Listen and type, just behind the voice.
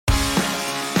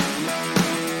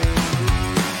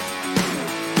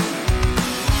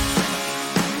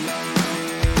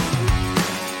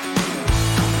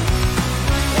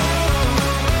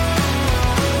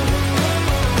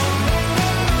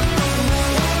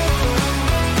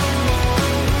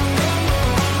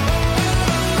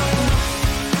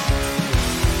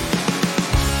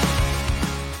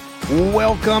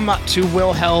Welcome to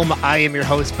Wilhelm. I am your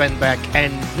host, Ben Beck,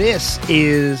 and this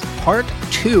is part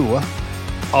 2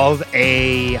 of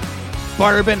a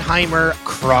Barbenheimer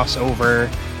crossover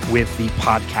with the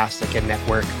Podcastica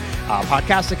Network.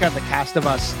 Podcastica, the Cast of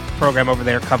Us program over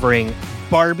there covering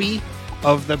Barbie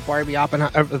of the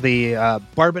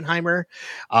Barbenheimer,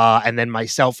 and then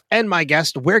myself and my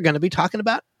guest, we're going to be talking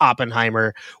about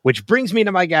Oppenheimer, which brings me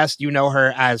to my guest. You know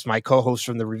her as my co-host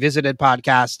from the Revisited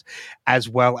podcast, as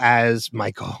well as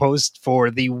my co-host for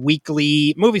the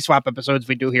weekly movie swap episodes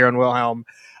we do here on Wilhelm.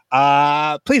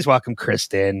 Please welcome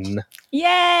Kristen.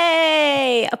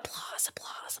 Yay! Applause,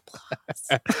 applause,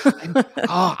 applause.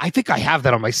 I think I have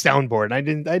that on my soundboard. I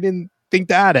didn't think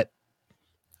to add it.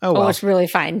 Oh, well. It's really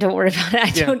fine. Don't worry about it. I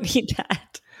don't need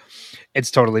that. It's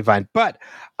totally fine. But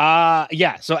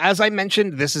so as I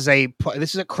mentioned, this is a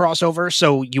crossover.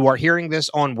 So you are hearing this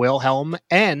on Wilhelm,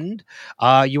 and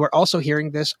you are also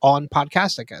hearing this on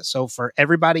Podcastica. So for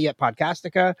everybody at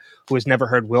Podcastica who has never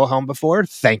heard Wilhelm before,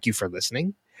 thank you for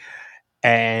listening.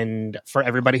 And for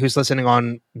everybody who's listening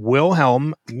on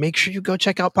Wilhelm, make sure you go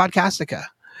check out Podcastica.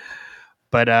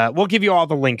 But we'll give you all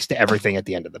the links to everything at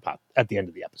the end of the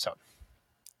episode.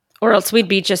 Or else we'd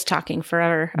be just talking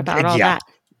forever about all that.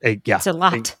 It's a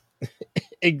lot.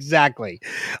 Exactly.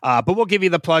 But we'll give you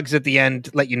the plugs at the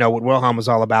end, let you know what Wilhelm is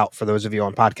all about for those of you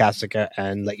on Podcastica,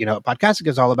 and let you know what Podcastica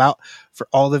is all about for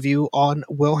all of you on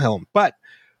Wilhelm. But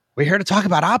we're here to talk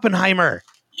about Oppenheimer.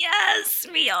 Yes,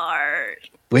 we are.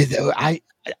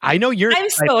 I know you're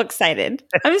so excited.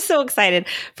 I'm so excited.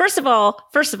 First of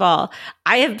all,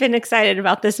 I have been excited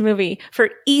about this movie for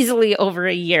easily over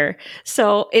a year.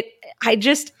 So I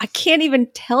can't even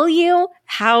tell you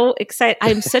how excited.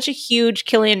 I'm such a huge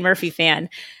Cillian Murphy fan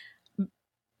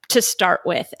to start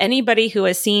with. Anybody who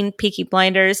has seen Peaky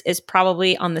Blinders is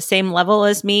probably on the same level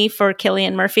as me for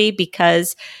Cillian Murphy,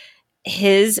 because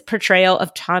his portrayal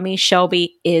of Tommy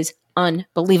Shelby is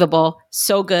unbelievable.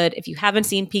 So good. If you haven't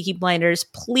seen Peaky Blinders,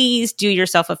 please do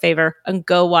yourself a favor and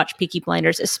go watch Peaky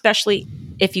Blinders, especially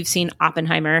if you've seen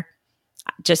Oppenheimer.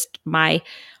 Just my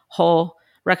whole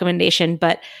recommendation.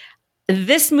 But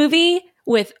this movie,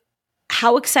 with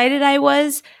how excited I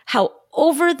was, how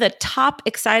over the top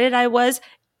excited I was,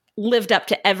 lived up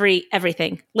to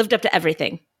everything. Lived up to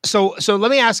everything. So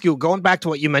let me ask you, going back to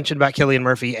what you mentioned about Cillian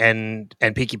Murphy and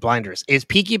Peaky Blinders, is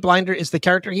the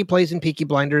character he plays in Peaky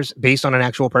Blinders based on an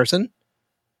actual person?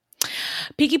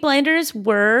 Peaky Blinders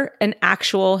were an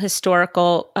actual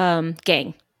historical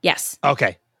gang. Yes.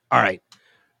 Okay. All right.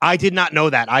 I did not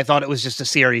know that. I thought it was just a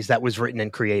series that was written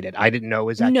and created. I didn't know it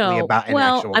was actually about an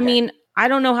actual gang. Mean, I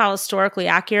don't know how historically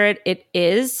accurate it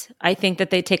is. I think that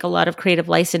they take a lot of creative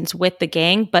license with the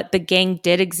gang, but the gang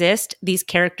did exist. These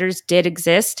characters did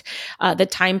exist. The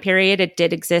time period it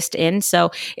did exist in.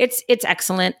 So it's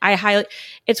excellent.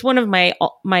 It's one of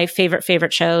my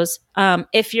favorite shows.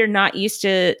 If you're not used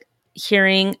to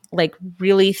hearing like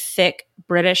really thick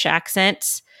British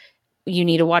accents, you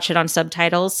need to watch it on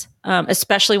subtitles,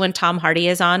 especially when Tom Hardy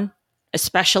is on.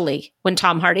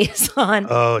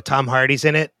 Oh, Tom Hardy's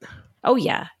in it? Oh,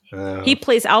 yeah. He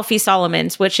plays Alfie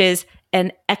Solomons, which is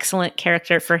an excellent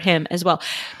character for him as well.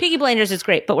 Peaky Blinders is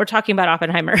great, but we're talking about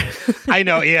Oppenheimer. I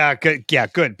know. Yeah, good. Yeah,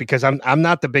 good. Because I'm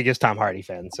not the biggest Tom Hardy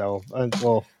fan. So,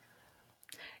 until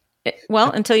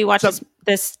you watch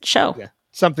this show. Yeah,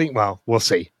 we'll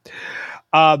see.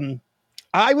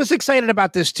 I was excited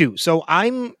about this too. So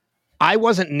I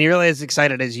wasn't nearly as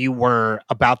excited as you were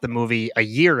about the movie a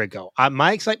year ago.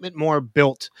 My excitement more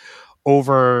built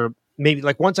over maybe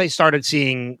like once I started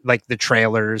seeing like the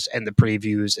trailers and the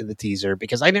previews and the teaser,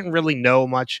 because I didn't really know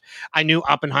much. I knew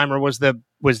Oppenheimer was the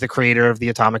creator of the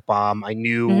atomic bomb. I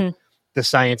knew the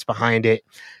science behind it.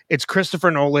 It's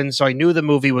Christopher Nolan, so I knew the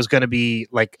movie was going to be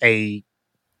like a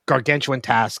gargantuan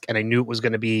task, and I knew it was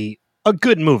going to be a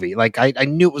good movie. Like I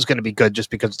knew it was going to be good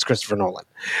just because it's Christopher Nolan.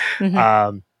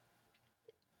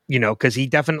 Because he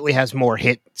definitely has more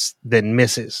hits than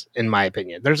misses, in my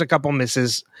opinion. There's a couple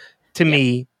misses to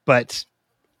me, but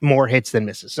more hits than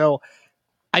misses. So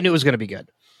I knew it was going to be good.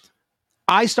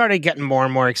 I started getting more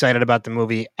and more excited about the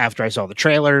movie after I saw the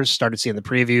trailers, started seeing the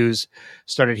previews,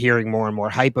 started hearing more and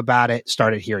more hype about it,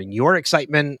 started hearing your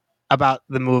excitement about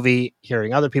the movie,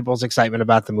 hearing other people's excitement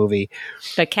about the movie.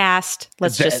 The cast.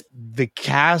 The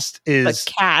cast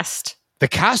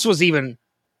was even...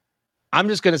 I'm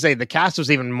just going to say the cast was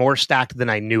even more stacked than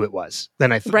I knew it was,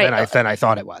 than I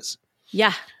thought it was.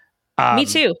 Yeah, me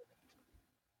too.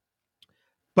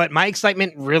 But my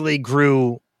excitement really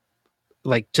grew,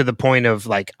 like to the point of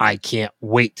like, I can't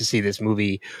wait to see this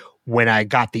movie when I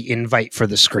got the invite for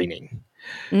the screening.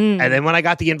 And then when I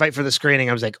got the invite for the screening,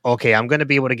 I was like, okay, I'm going to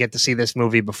be able to get to see this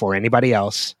movie before anybody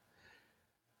else.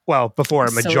 Well, before a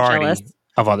So jealous. majority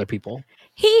of other people.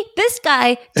 This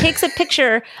guy takes a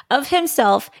picture of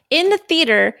himself in the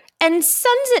theater and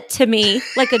sends it to me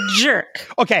like a jerk.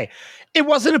 Okay. It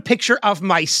wasn't a picture of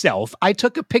myself. I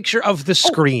took a picture of the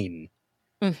screen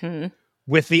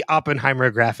with the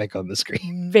Oppenheimer graphic on the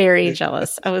screen. Very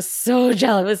jealous. I was so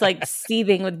jealous. I was like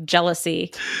seething with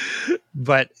jealousy.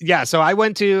 But yeah, so I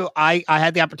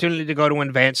had the opportunity to go to an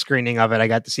advanced screening of it. I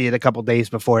got to see it a couple days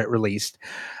before it released.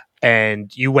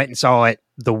 And you went and saw it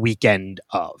the weekend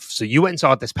of. So you went and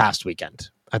saw it this past weekend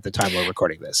at the time we're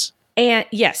recording this. And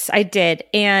yes, I did.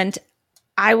 And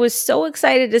I was so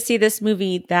excited to see this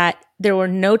movie that there were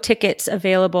no tickets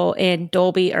available in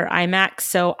Dolby or IMAX.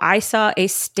 So I saw a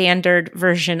standard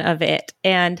version of it.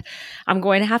 And I'm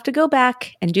going to have to go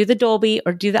back and do the Dolby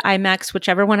or do the IMAX,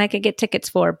 whichever one I could get tickets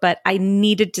for. But I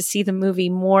needed to see the movie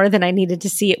more than I needed to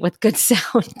see it with good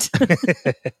sound.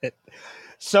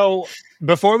 So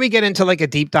before we get into like a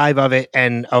deep dive of it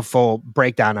and a full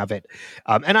breakdown of it,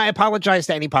 and I apologize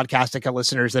to any Podcastica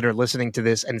listeners that are listening to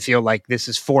this and feel like this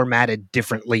is formatted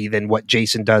differently than what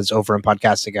Jason does over in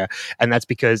Podcastica. And that's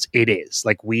because it is.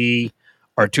 Like, we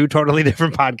are two totally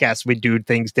different podcasts. We do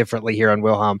things differently here on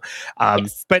Wilhelm.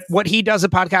 Yes. But what he does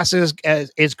at Podcastica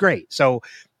is great. So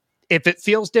if it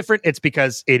feels different, it's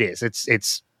because it is.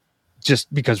 It's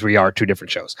just because we are two different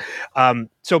shows.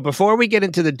 So before we get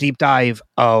into the deep dive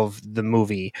of the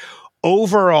movie,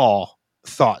 overall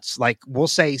thoughts, like we'll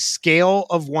say scale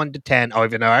of 1 to 10. Oh,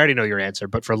 even though I already know your answer,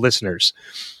 but for listeners,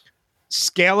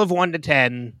 scale of 1 to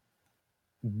 10,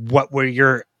 what were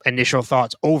your initial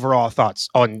thoughts, overall thoughts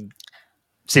on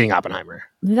seeing Oppenheimer?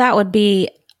 That would be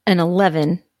an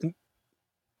 11.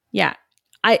 Yeah.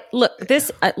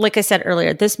 This, like I said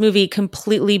earlier, this movie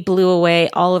completely blew away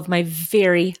all of my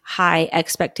very high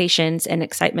expectations and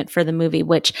excitement for the movie,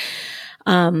 which,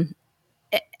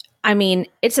 I mean,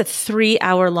 it's a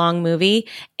 3-hour long movie.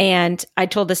 And I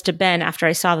told this to Ben after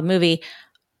I saw the movie.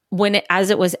 As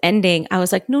it was ending, I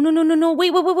was like, no,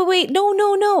 wait,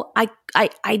 no.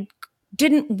 I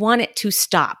didn't want it to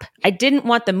stop. I didn't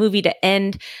want the movie to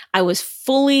end. I was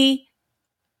fully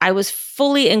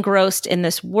engrossed in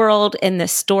this world, in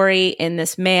this story, in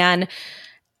this man.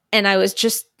 And I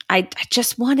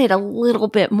just wanted a little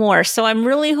bit more. So I'm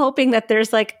really hoping that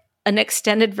there's like an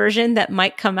extended version that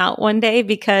might come out one day,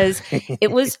 because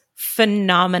it was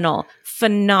phenomenal.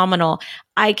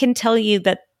 I can tell you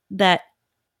that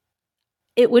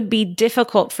it would be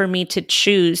difficult for me to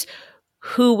choose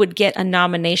who would get a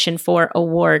nomination for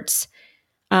awards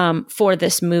for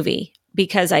this movie,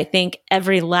 because I think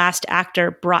every last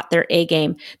actor brought their A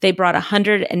game. They brought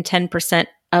 110%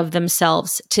 of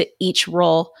themselves to each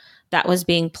role that was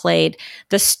being played.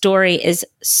 The story is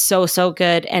so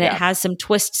good, and it has some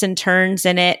twists and turns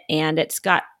in it, and it's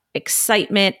got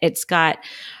excitement. It's got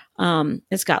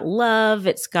love.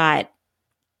 It's got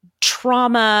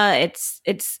trauma. It's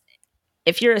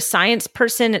if you're a science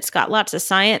person, it's got lots of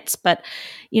science, but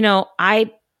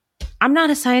I'm not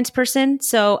a science person.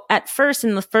 So at first,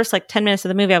 in the first like 10 minutes of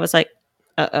the movie, I was like,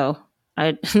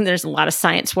 there's a lot of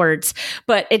science words,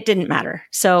 but it didn't matter.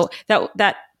 So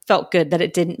that felt good that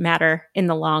it didn't matter in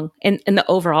the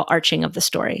overall arching of the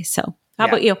story. So how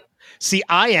about you? See,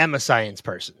 I am a science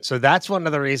person. So that's one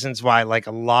of the reasons why like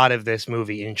a lot of this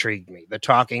movie intrigued me. The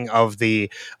talking of the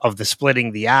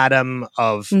splitting the atom,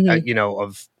 of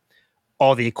of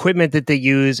all the equipment that they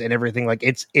use and everything. Like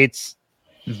it's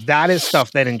that is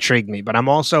stuff that intrigued me, but I'm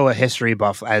also a history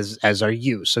buff, as are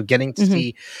you. So getting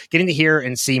to hear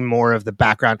and see more of the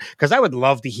background, because I would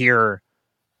love to hear.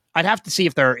 I'd have to see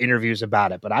if there are interviews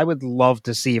about it, but I would love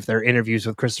to see if there are interviews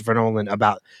with Christopher Nolan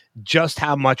about just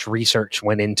how much research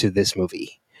went into this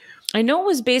movie. I know it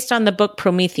was based on the book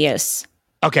Prometheus.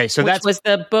 Okay, so that was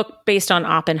the book based on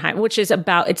Oppenheimer, which is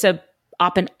about it's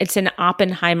an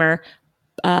Oppenheimer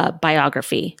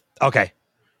biography. Okay.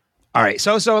 All right.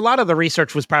 So a lot of the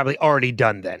research was probably already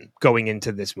done then going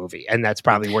into this movie. And that's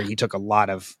probably where he took a lot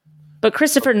of. But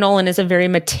Christopher Nolan is a very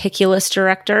meticulous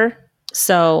director.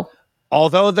 So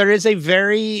although there is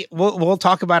we'll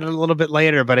talk about it a little bit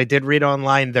later, but I did read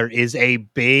online, there is a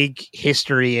big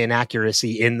history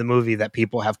inaccuracy in the movie that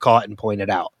people have caught and pointed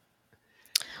out.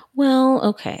 Well,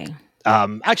 okay.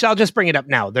 Actually, I'll just bring it up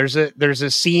now. There's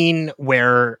a scene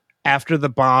where after the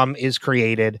bomb is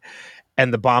created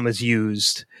and the bomb is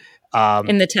used,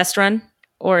 in the test run,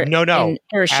 or no, in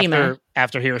Hiroshima,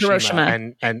 after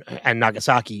Hiroshima. And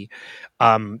Nagasaki,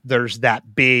 there's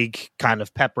that big kind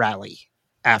of pep rally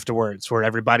afterwards where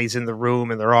everybody's in the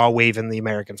room and they're all waving the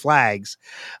American flags.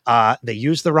 They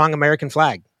used the wrong American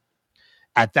flag.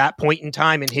 At that point in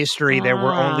time in history, there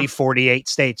were only 48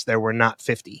 states. There were not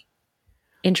 50.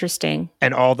 Interesting.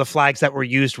 And all the flags that were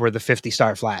used were the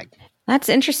 50-star flag. That's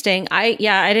interesting. I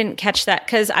didn't catch that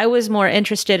because I was more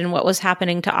interested in what was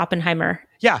happening to Oppenheimer.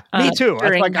 Yeah, me too.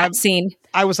 During that scene.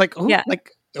 I was like,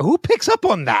 who picks up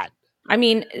on that? I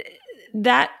mean,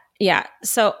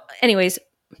 So anyways,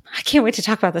 I can't wait to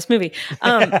talk about this movie.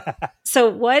 So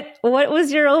what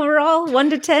was your overall 1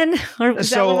 to 10? Or is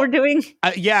that what we're doing?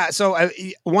 So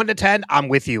 1 to 10, I'm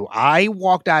with you. I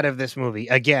walked out of this movie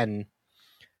again.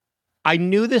 I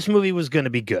knew this movie was going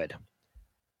to be good.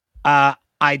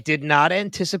 I did not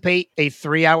anticipate a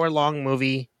 3-hour-long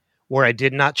movie where I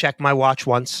did not check my watch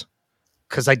once,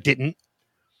 because I didn't.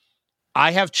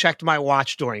 I have checked my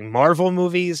watch during Marvel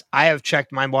movies. I have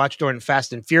checked my watch during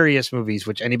Fast and Furious movies,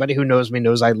 which anybody who knows me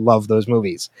knows I love those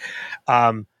movies.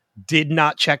 Did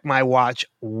not check my watch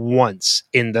once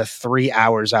in the 3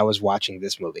 hours I was watching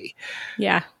this movie.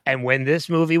 Yeah. And when this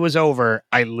movie was over,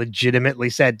 I legitimately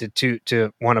said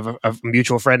to one of a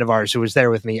mutual friend of ours who was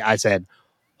there with me, I said,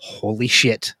 holy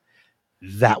shit,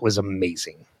 that was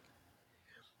amazing.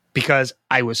 Because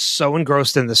I was so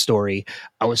engrossed in the story.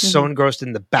 I was so engrossed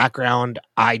in the background.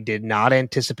 I did not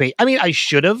anticipate. I mean, I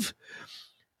should have,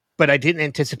 but I didn't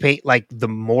anticipate like the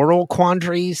moral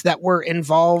quandaries that were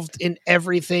involved in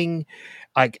everything.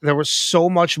 Like there was so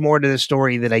much more to the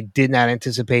story that I did not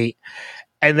anticipate.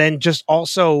 And then just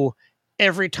also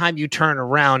every time you turn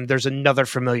around, there's another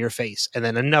familiar face and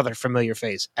then another familiar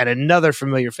face and another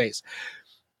familiar face.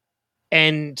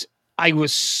 And I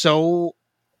was so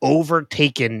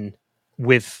overtaken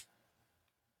with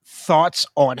thoughts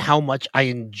on how much I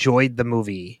enjoyed the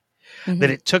movie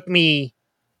that it took me,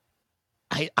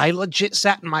 I legit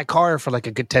sat in my car for like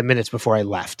a good 10 minutes before I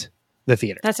left the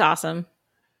theater. That's awesome.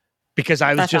 Because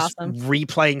I was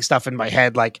replaying stuff in my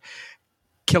head, like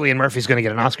Cillian Murphy's going to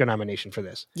get an Oscar nomination for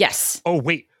this. Yes. Oh,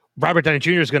 wait. Robert Downey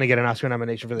Jr. is going to get an Oscar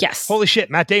nomination for this. Yes. Holy shit.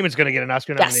 Matt Damon's going to get an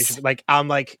Oscar nomination. Like, I'm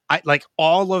like,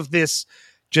 all of this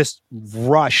just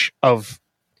rush of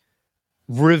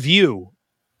review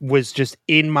was just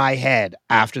in my head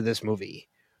after this movie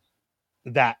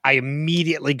that I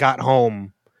immediately got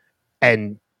home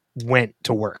and went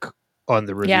to work on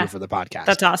the review for the podcast.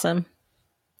 That's awesome.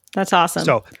 That's awesome.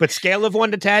 So, but scale of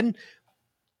 1 to 10,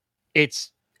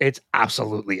 it's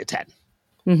absolutely a 10.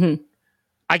 Mm-hmm.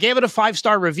 I gave it a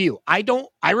 5-star review. I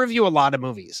review a lot of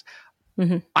movies.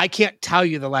 Mm-hmm. I can't tell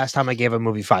you the last time I gave a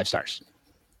movie 5 stars.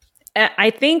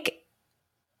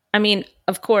 I mean,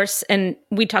 of course, and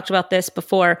we talked about this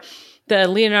before, the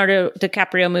Leonardo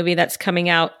DiCaprio movie that's coming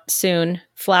out soon,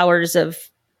 Flowers of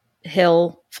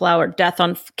Hill,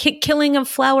 Killing of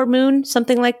Flower Moon,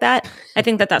 something like that. I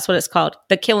think that's what it's called.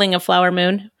 The Killing of Flower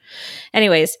Moon.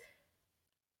 Anyways,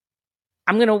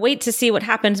 I'm going to wait to see what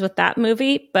happens with that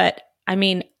movie. But I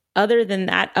mean, other than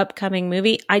that upcoming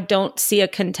movie, I don't see a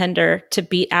contender to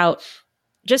beat out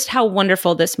just how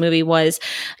wonderful this movie was.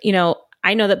 You know,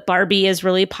 I know that Barbie is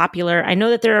really popular. I know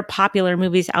that there are popular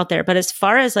movies out there, but as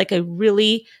far as like a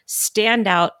really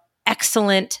standout,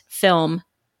 excellent film,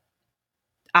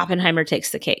 Oppenheimer takes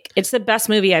the cake. It's the best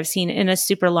movie I've seen in a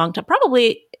super long time,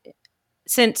 probably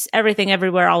since Everything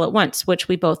Everywhere All at Once, which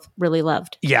we both really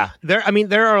loved. Yeah.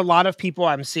 There are a lot of people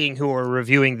I'm seeing who are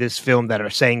reviewing this film that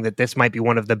are saying that this might be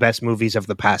one of the best movies of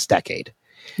the past decade.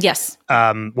 Yes.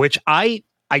 Which I'm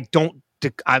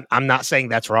not saying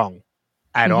that's wrong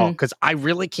at all, because I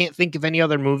really can't think of any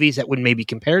other movies that would maybe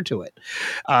compare to it.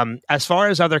 As far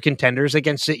as other contenders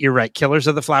against it, you're right. Killers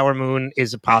of the Flower Moon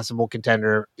is a possible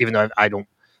contender, even though I don't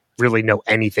really know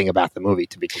anything about the movie,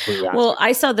 to be completely honest. Well,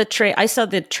 I saw the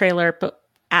trailer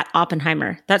at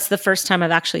Oppenheimer. That's the first time I've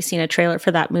actually seen a trailer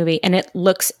for that movie, and it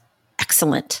looks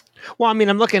excellent. Well, I mean,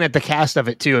 I'm looking at the cast of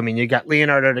it too. I mean, you got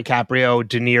Leonardo DiCaprio,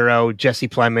 De Niro, Jesse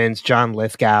Plemons, John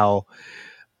Lithgow,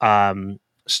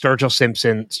 Sturgill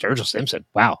Simpson.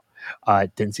 Wow.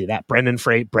 Didn't see that. Brendan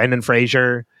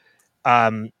Fraser.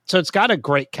 So it's got a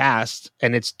great cast,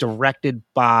 and it's directed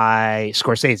by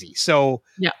Scorsese. So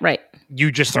yeah, right. You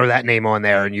just throw that name on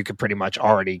there and you could pretty much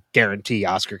already guarantee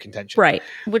Oscar contention. Right.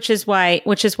 Which is why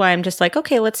I'm just like,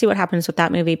 okay, let's see what happens with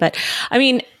that movie. But I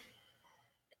mean,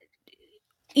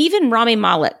 even Rami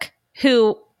Malek,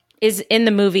 who is in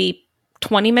the movie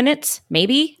 20 minutes,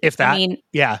 maybe. If that. I mean,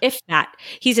 yeah. If that.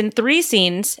 He's in 3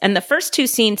 scenes, and the first 2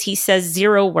 scenes, he says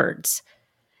 0 words.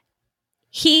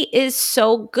 He is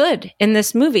so good in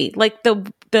this movie. Like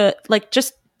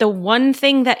just the one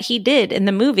thing that he did in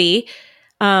the movie,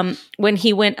 when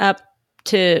he went up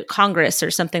to Congress or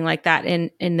something like that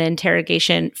in the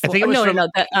interrogation. I think it was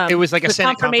it was like a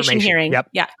Senate confirmation hearing. Yep.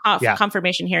 Yeah,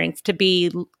 confirmation hearing to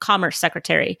be Commerce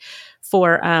Secretary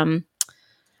for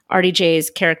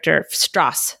RDJ's character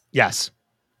Strauss. Yes.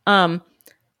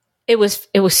 It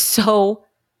was so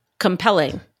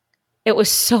compelling. It was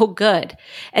so good.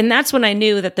 And that's when I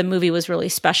knew that the movie was really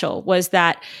special, was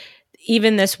that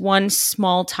even this one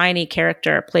small, tiny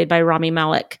character played by Rami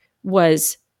Malek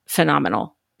was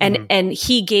phenomenal. And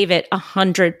he gave it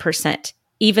 100%,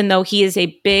 even though he is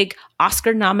a big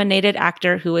Oscar-nominated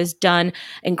actor who has done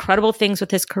incredible things with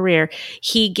his career.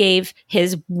 He gave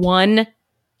his one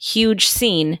huge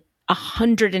scene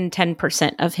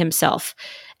 110% of himself.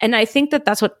 And I think that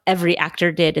that's what every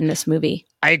actor did in this movie.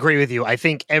 I agree with you. I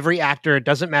think every actor, it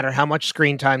doesn't matter how much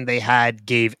screen time they had,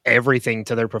 gave everything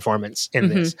to their performance in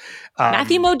this.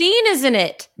 Matthew Modine is in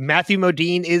it. Matthew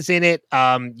Modine is in it.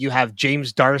 You have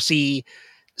James Darcy,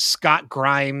 Scott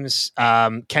Grimes,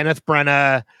 Kenneth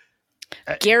Branagh,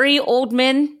 Gary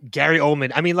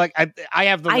Oldman. I mean, like, I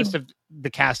have the list of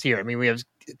the cast here. I mean, we have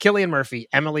Cillian Murphy,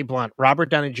 Emily Blunt, Robert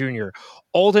Downey Jr.,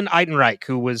 Alden Ehrenreich,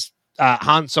 who was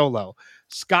Han Solo,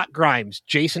 Scott Grimes,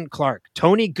 Jason Clarke,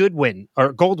 Tony Goldwyn,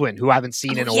 who I haven't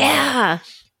seen in a while.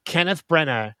 Kenneth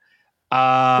Branagh,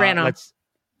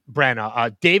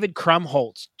 David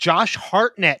Krumholtz, Josh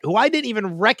Hartnett, who I didn't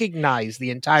even recognize the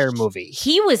entire movie.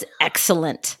 He was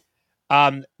excellent.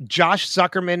 Josh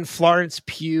Zuckerman, Florence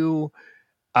Pugh,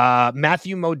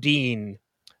 Matthew Modine,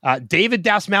 David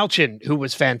Dastmalchian, who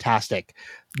was fantastic.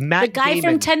 Matt the guy Damon,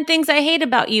 from 10 Things I Hate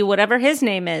About You, whatever his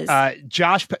name is.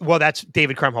 That's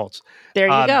David Krumholtz. There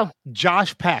you go.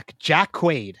 Josh Peck, Jack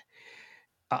Quaid.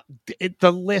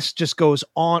 The list just goes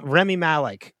on. Rami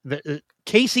Malek.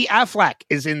 Casey Affleck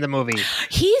is in the movie.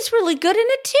 He's really good in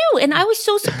it too, and I was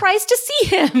so surprised to see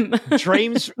him.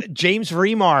 James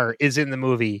Remar is in the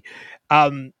movie.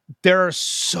 There are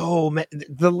so many.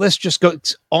 The list just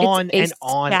goes on and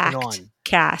on and on.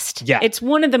 Cast. Yeah, it's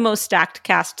one of the most stacked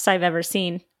casts I've ever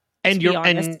seen. And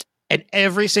and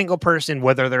every single person,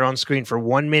 whether they're on screen for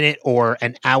 1 minute or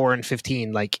an hour and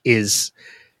 15, like is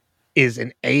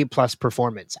an A+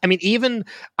 performance. I mean, even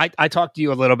I talked to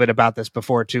you a little bit about this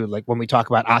before too, like when we talk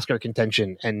about Oscar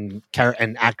contention and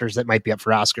actors that might be up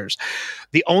for Oscars.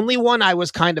 The only one I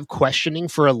was kind of questioning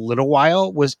for a little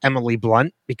while was Emily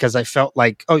Blunt, because I felt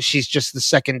like, oh, she's just the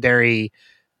secondary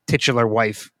titular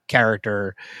wife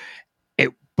character.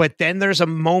 But then there's a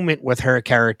moment with her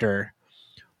character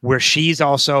where she's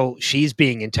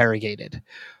being interrogated,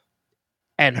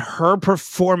 and her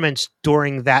performance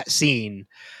during that scene,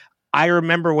 I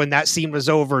remember when that scene was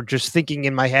over, just thinking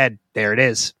in my head, there it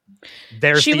is.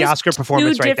 There's the Oscar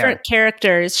performance right there. Different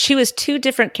characters. She was two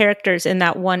different characters in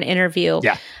that one interview.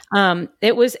 Yeah.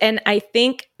 It was, and I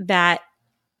think that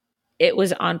it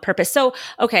was on purpose. So,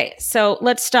 okay. So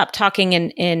let's stop talking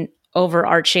in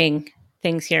overarching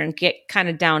things here and get kind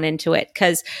of down into it.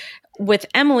 Cause with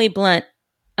Emily Blunt,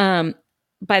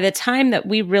 by the time that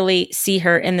we really see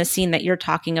her in the scene that you're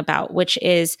talking about, which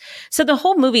is, so the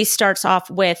whole movie starts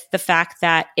off with the fact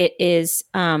that it is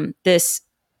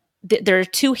there are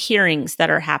two hearings that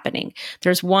are happening.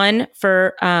 There's one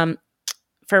for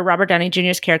Robert Downey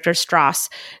Jr.'s character, Strauss,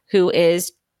 who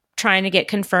is trying to get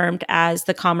confirmed as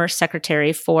the Commerce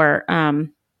Secretary for a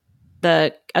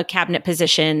cabinet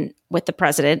position with the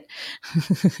president,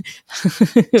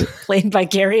 played by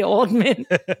Gary Oldman.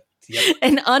 Yep.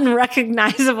 An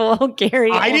unrecognizable Gary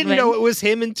Oldman. I didn't know it was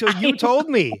him until you told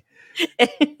me.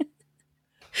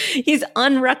 He's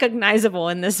unrecognizable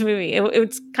in this movie.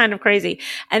 It's kind of crazy.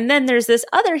 And then there's this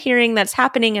other hearing that's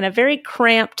happening in a very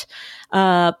cramped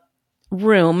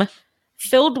room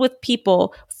filled with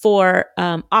people for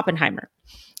Oppenheimer.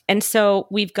 And so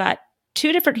we've got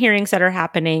two different hearings that are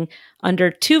happening under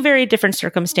two very different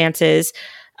circumstances.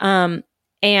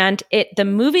 And the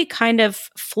movie kind of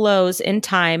flows in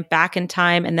time, back in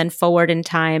time, and then forward in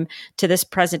time to this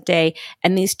present day.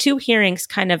 And these two hearings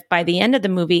kind of, by the end of the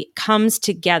movie, comes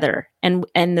together, and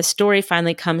the story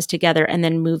finally comes together and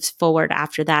then moves forward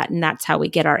after that. And that's how we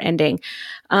get our ending.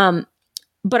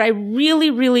 But I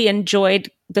really, really enjoyed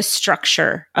the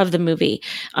structure of the movie.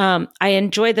 I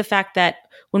enjoyed the fact that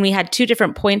when we had two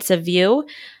different points of view,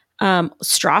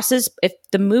 if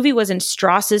the movie was in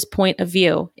Strauss's point of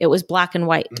view, it was black and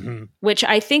white, which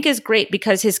I think is great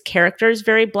because his character is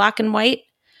very black and white.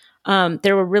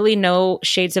 There were really no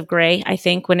shades of gray, I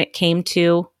think, when it came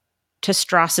to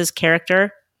Strauss's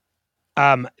character.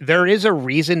 There is a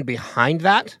reason behind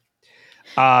that.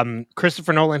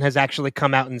 Christopher Nolan has actually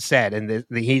come out and said, and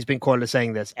he's been quoted as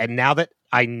saying this, and now that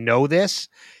I know this,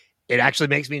 it actually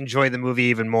makes me enjoy the movie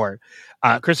even more.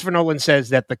 Christopher Nolan says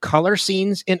that the color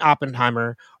scenes in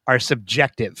Oppenheimer are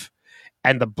subjective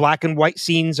and the black and white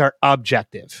scenes are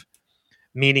objective,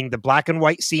 meaning the black and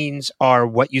white scenes are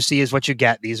what you see is what you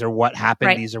get. These are what happened.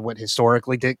 Right. These are what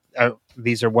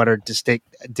these are what are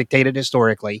dictated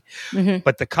historically. Mm-hmm.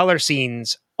 But the color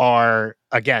scenes are,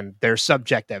 again, they're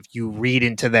subjective. You read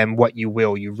into them what you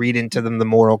will. You read into them the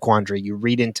moral quandary. You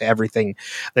read into everything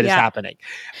that is happening.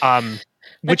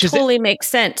 That totally makes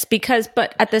sense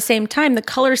but at the same time, the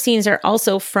color scenes are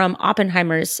also from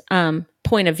Oppenheimer's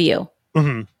point of view.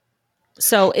 Mm-hmm.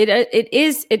 So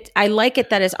I like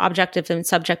it that it's objective and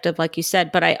subjective, like you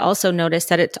said, but I also noticed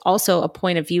that it's also a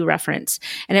point of view reference.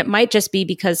 And it might just be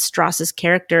because Strauss's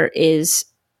character is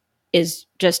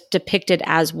just depicted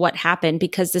as what happened,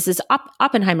 because this is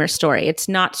Oppenheimer's story. It's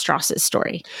not Strauss's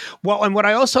story. Well, and what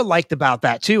I also liked about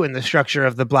that too, in the structure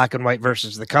of the black and white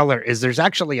versus the color, is there's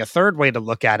actually a third way to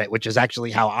look at it, which is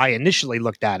actually how I initially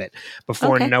looked at it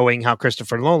before knowing how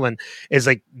Christopher Nolan is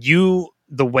like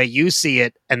the way you see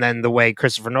it, and then the way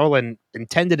Christopher Nolan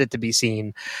intended it to be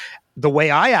seen. The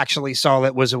way I actually saw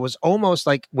it was almost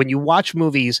like when you watch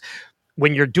movies,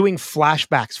 when you're doing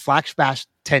flashbacks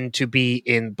tend to be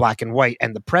in black and white,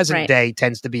 and the present day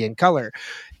tends to be in color.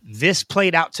 This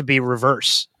played out to be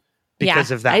reverse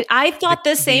because of that. I thought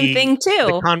the same thing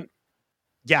too.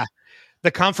 The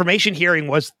confirmation hearing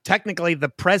was technically the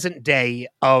present day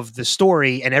of the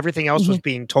story, and everything else was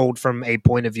being told from a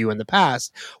point of view in the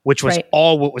past, which was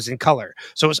all what was in color.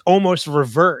 So it was almost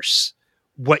reverse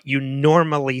what you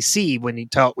normally see when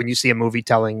you see a movie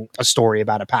telling a story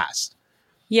about a past.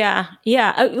 Yeah.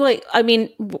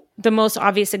 The most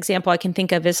obvious example I can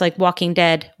think of is like Walking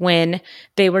Dead, when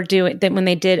they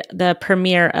did the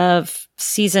premiere of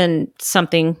season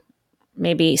something,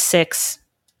 maybe 6,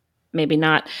 maybe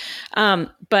not.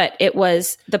 But it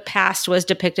was, the past was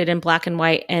depicted in black and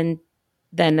white, and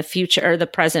then the future or the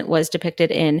present was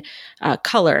depicted in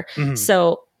color. Mm-hmm.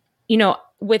 So,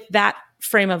 with that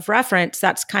frame of reference,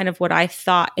 that's kind of what I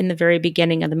thought in the very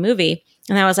beginning of the movie.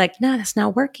 And I was like, no, that's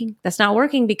not working. That's not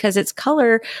working because it's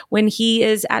color when he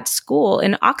is at school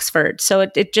in Oxford. So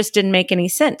it just didn't make any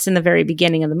sense in the very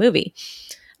beginning of the movie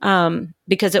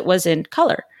because it was in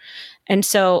color. And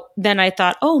so then I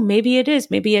thought, oh, maybe it is.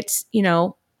 Maybe it's,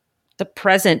 the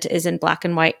present is in black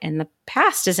and white and the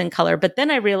past is in color. But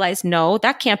then I realized, no,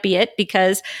 that can't be it,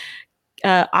 because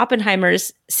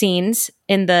Oppenheimer's scenes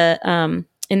in the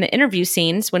interview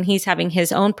scenes when he's having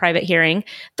his own private hearing,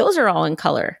 those are all in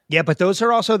color. Yeah, but those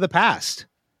are also the past.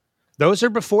 Those are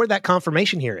before that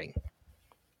confirmation hearing.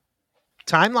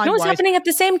 Timeline-wise, it was happening at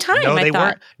the same time. No, they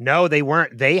weren't. No, they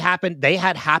weren't. They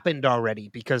had happened already,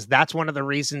 because that's one of the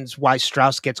reasons why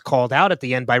Strauss gets called out at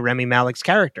the end by Rami Malek's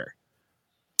character.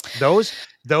 Those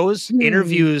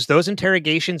interviews, those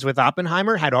interrogations with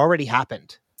Oppenheimer had already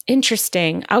happened.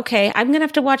 Interesting. Okay, I'm gonna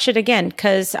have to watch it again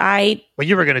because Well,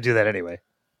 you were gonna do that anyway.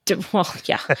 Well,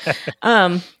 yeah.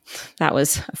 That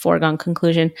was a foregone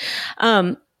conclusion.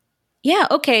 Yeah.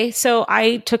 Okay. So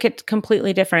I took it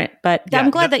completely different, but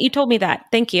I'm glad that you told me that.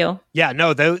 Thank you. Yeah.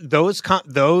 No,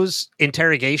 those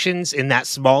interrogations in that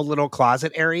small little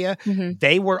closet area,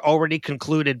 they were already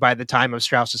concluded by the time of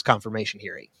Strauss's confirmation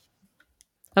hearing.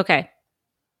 Okay.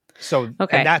 So,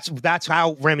 and that's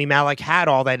how Rami Malek had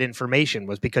all that information,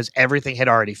 was because everything had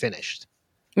already finished.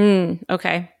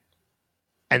 Okay.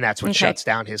 And that's what shuts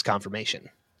down his confirmation.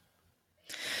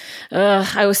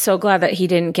 I was so glad that he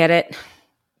didn't get it.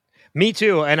 Me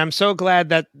too. And I'm so glad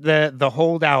that the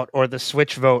holdout or the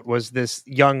switch vote was this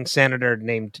young senator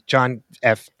named John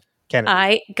F. Kennedy.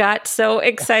 I got so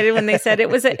excited when they said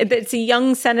it's a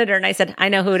young senator. And I said, I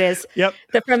know who it is. Yep.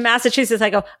 They're from Massachusetts. I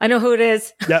go, I know who it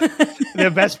is. Yep.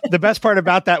 The best part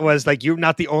about that was, like, you're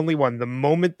not the only one. The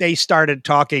moment they started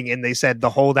talking and they said the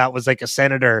holdout was like a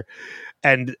senator,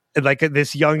 and like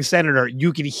this young senator,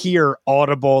 you could hear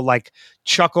audible like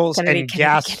chuckles and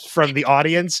gasps from the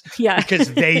audience,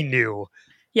 because they knew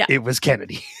it was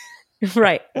Kennedy.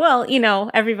 Right.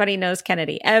 Well, everybody knows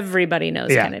Kennedy. Everybody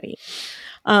knows Kennedy.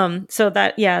 So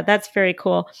that's very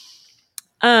cool.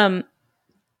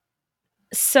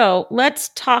 So let's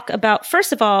talk about,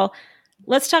 first of all,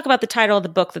 the title of the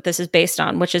book that this is based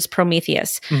on, which is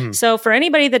Prometheus. Mm-hmm. So for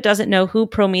anybody that doesn't know who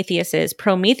Prometheus is,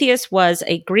 Prometheus was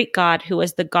a Greek god who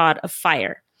was the god of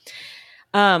fire.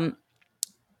 The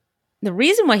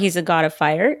reason why he's a god of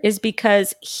fire is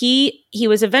because he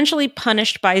was eventually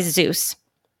punished by Zeus.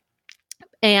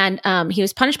 And he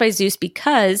was punished by Zeus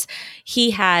because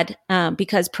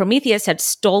because Prometheus had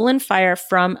stolen fire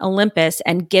from Olympus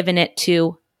and given it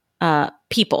to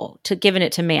given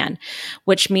it to man,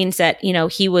 which means that,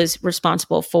 he was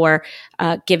responsible for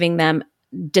giving them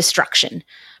destruction,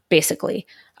 basically.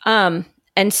 And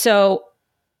so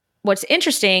what's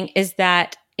interesting is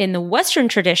that in the Western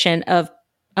tradition of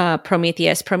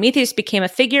Prometheus became a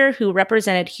figure who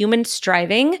represented human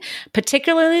striving,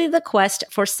 particularly the quest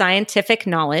for scientific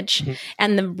knowledge,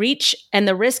 and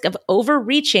the risk of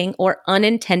overreaching or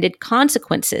unintended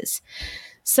consequences.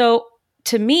 So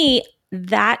to me,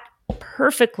 that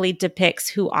perfectly depicts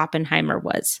who Oppenheimer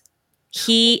was.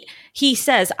 He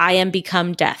says, "I am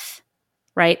become death,"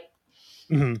 right?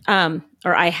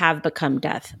 Or I have become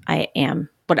death. I am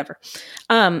whatever.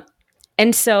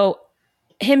 And so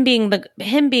him being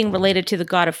related to the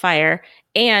god of fire,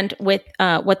 and with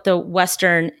what the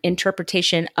Western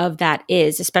interpretation of that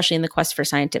is, especially in the quest for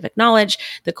scientific knowledge,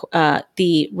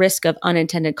 the risk of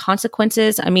unintended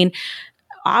consequences. I mean,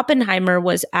 Oppenheimer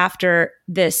was after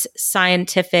this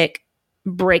scientific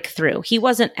breakthrough. He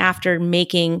wasn't after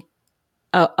making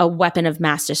a weapon of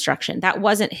mass destruction. That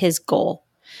wasn't his goal.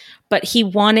 But he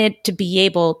wanted to be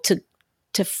able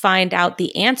to find out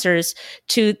the answers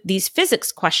to these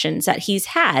physics questions that he's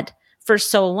had for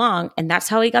so long. And that's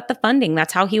how he got the funding.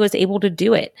 That's how he was able to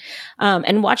do it.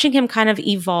 And watching him kind of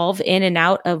evolve in and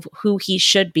out of who he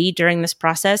should be during this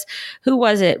process. Who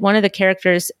was it? One of the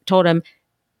characters told him,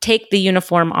 "Take the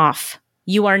uniform off.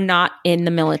 You are not in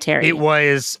the military." It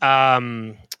was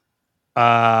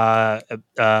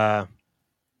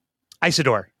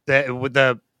Isidore,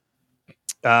 David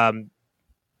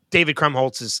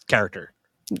Krumholtz's character.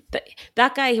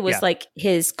 That guy was like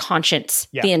his conscience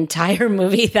the entire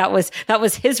movie. That was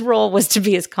his role, was to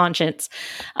be his conscience.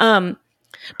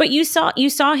 But you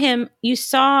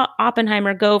saw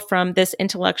Oppenheimer go from this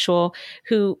intellectual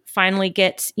who finally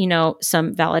gets,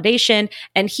 some validation,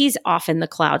 and he's off in the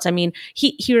clouds. I mean,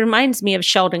 he reminds me of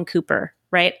Sheldon Cooper,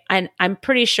 right? And I'm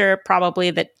pretty sure probably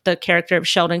that the character of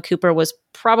Sheldon Cooper was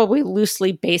probably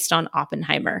loosely based on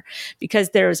Oppenheimer, because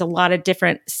there's a lot of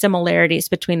different similarities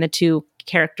between the two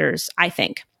characters, I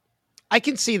think. I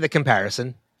can see the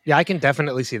comparison. Yeah, I can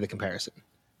definitely see the comparison.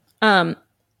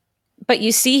 But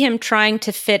you see him trying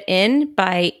to fit in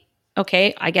by,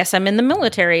 okay, I guess I'm in the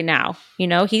military now.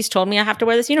 He's told me I have to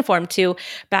wear this uniform,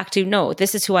 back to, no,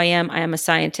 this is who I am. I am a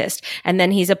scientist. And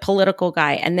then he's a political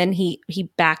guy. And then he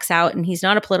backs out, and he's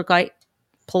not a political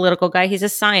guy. He's a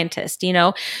scientist,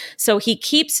 So he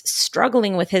keeps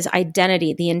struggling with his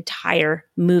identity the entire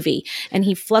movie. And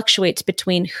he fluctuates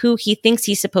between who he thinks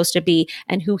he's supposed to be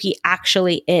and who he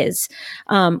actually is.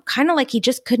 Kind of like he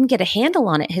just couldn't get a handle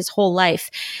on it his whole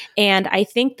life. And I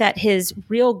think that his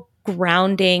real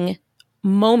grounding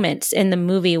moments in the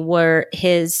movie were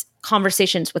his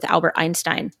conversations with Albert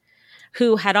Einstein,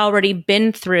 who had already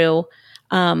been through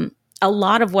a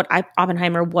lot of what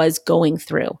Oppenheimer was going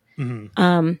through.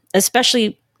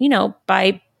 Especially,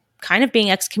 by kind of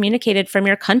being excommunicated from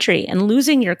your country and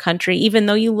losing your country, even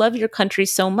though you love your country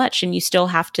so much, and you still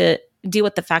have to deal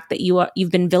with the fact that you've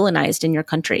been villainized in your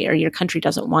country, or your country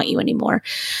doesn't want you anymore.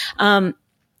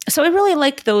 So I really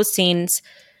liked those scenes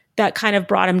that kind of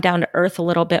brought him down to earth a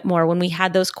little bit more, when we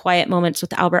had those quiet moments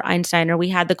with Albert Einstein, or we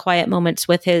had the quiet moments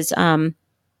with his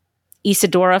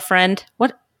Isadora friend.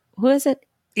 Who is it?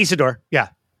 Isidore, yeah.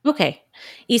 Okay.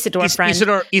 Isidore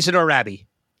friend. Isidore Rabi.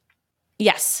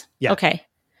 Yes. Yeah. Okay.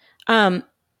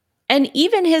 And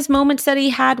even his moments that he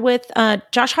had with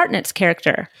Josh Hartnett's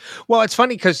character. Well, it's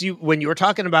funny because when you were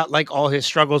talking about like all his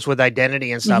struggles with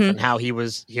identity and stuff, and how he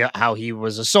was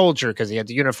a soldier because he had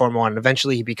the uniform on, and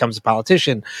eventually he becomes a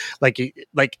politician. Like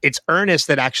it's Ernest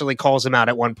that actually calls him out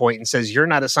at one point and says, "You're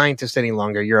not a scientist any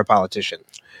longer. You're a politician."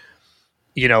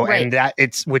 Right. And that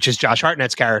which is Josh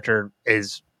Hartnett's character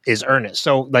is Ernest.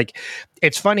 So like,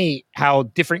 it's funny how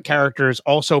different characters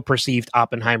also perceived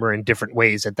Oppenheimer in different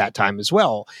ways at that time as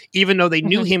well. Even though they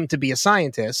knew him to be a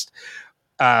scientist,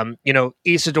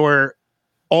 Isidore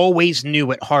always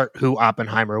knew at heart who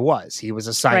Oppenheimer was. He was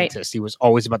a scientist. Right. He was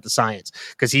always about the science,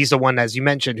 because he's the one, as you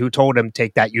mentioned, who told him,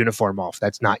 "Take that uniform off.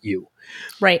 That's not you."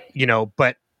 Right.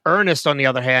 But Ernest, on the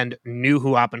other hand, knew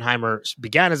who Oppenheimer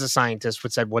began as a scientist,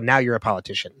 but said, "Well, now you're a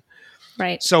politician."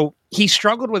 Right. So he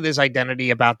struggled with his identity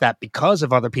about that because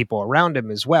of other people around him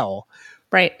as well.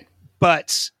 Right.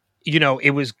 But,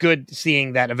 it was good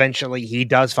seeing that eventually he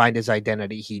does find his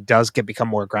identity. He does become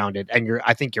more grounded. And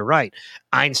I think you're right.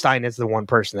 Einstein is the one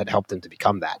person that helped him to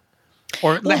become that.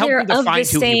 Or helped him to find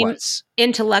who he was.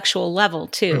 Intellectual level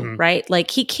too, right? Like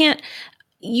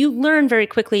you learn very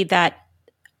quickly that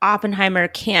Oppenheimer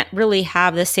can't really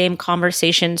have the same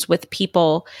conversations with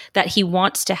people that he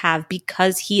wants to have,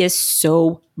 because he is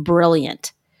so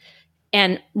brilliant.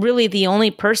 And really the only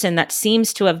person that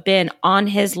seems to have been on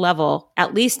his level,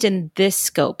 at least in this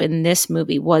scope, in this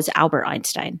movie, was Albert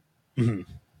Einstein. Mm-hmm.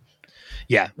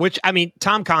 Yeah. Which, I mean,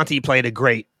 Tom Conti played a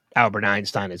great Albert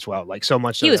Einstein as well. Like, so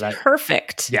much so he was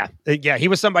perfect. Yeah. Yeah. He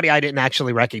was somebody I didn't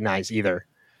actually recognize either.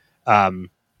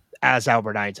 As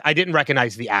Albert Einstein. I didn't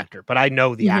recognize the actor, but I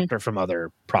know the actor from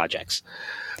other projects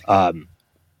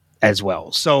as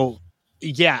well. So,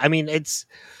 yeah, I mean,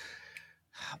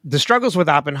 the struggles with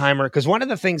Oppenheimer, because one of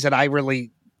the things that I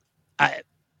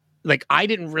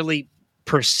didn't really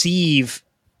perceive,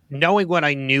 knowing what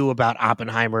I knew about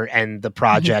Oppenheimer and the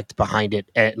project behind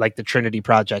it, like the Trinity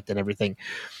Project and everything,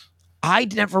 I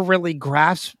never really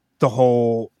grasped the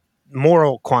whole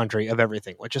moral quandary of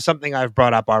everything, which is something I've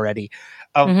brought up already.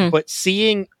 But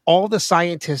seeing all the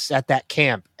scientists at that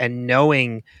camp and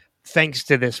knowing, thanks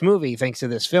to this movie, thanks to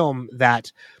this film,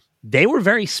 that they were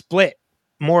very split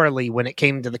morally when it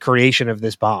came to the creation of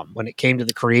this bomb, when it came to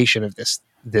the creation of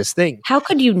this thing. How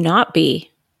could you not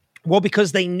be? Well,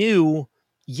 because they knew,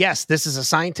 yes, this is a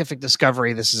scientific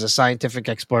discovery, this is a scientific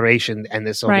exploration, and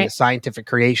this will be a scientific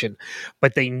creation.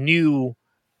 But they knew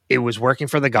it was working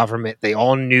for the government. They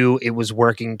all knew it was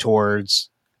working towards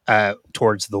the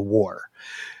war.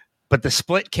 But the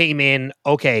split came in,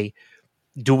 okay,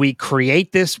 do we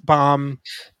create this bomb?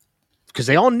 Because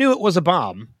they all knew it was a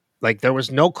bomb. Like, there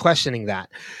was no questioning that.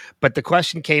 But the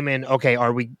question came in, okay,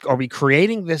 are we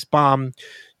creating this bomb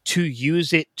to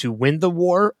use it to win the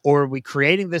war, or are we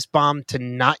creating this bomb to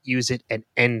not use it and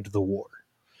end the war?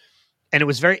 And it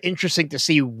was very interesting to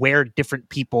see where different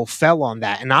people fell on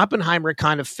that. And Oppenheimer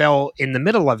kind of fell in the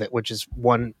middle of it, which is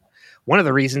one of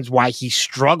the reasons why he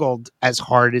struggled as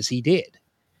hard as he did.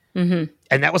 And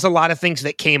that was a lot of things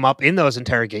that came up in those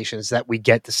interrogations that we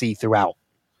get to see throughout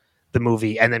the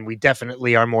movie. And then we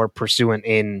definitely are more pursuant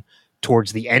in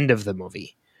towards the end of the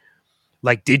movie.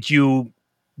 Like, did you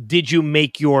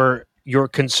make your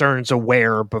concerns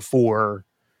aware before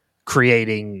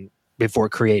creating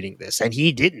this? And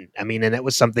he didn't. I mean, and it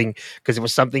was something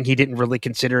he didn't really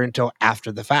consider until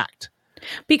after the fact.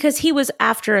 Because he was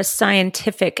after a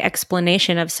scientific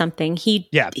explanation of something.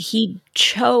 He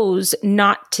chose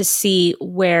not to see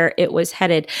where it was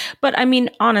headed. But I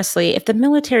mean, honestly, if the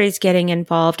military is getting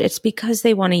involved, it's because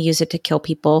they want to use it to kill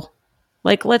people.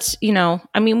 Like, we know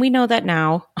that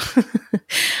now.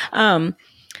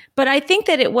 But I think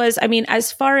that it was, I mean,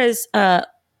 as far as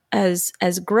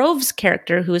Grove's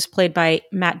character, who was played by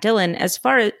Matt Damon, as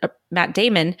far as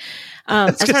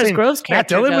Grove's character Matt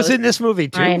Dillon goes, was in this movie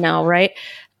too. I know, right?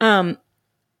 To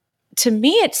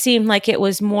me, it seemed like it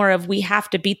was more of, we have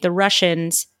to beat the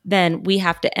Russians than we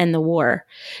have to end the war,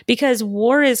 because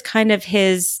war is kind of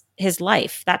his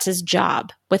life. That's his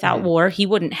job. Without war, he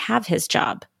wouldn't have his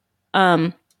job.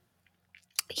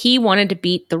 He wanted to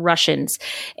beat the Russians,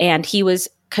 and he was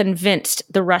convinced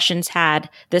the Russians had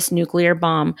this nuclear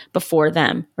bomb before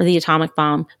them, or the atomic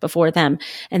bomb before them.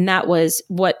 And that was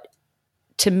what,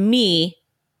 to me,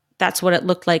 that's what it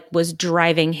looked like was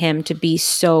driving him to be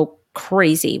so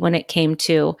crazy when it came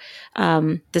to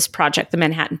this project, the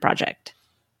Manhattan Project.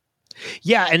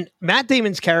 Yeah, and Matt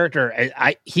Damon's character,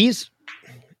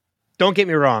 don't get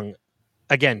me wrong,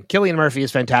 again, Cillian Murphy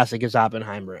is fantastic as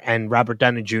Oppenheimer, and Robert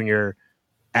Downey Jr.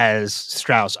 as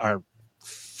Strauss are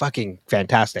fucking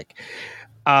fantastic.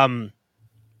 But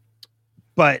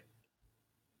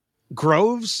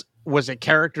Groves was a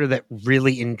character that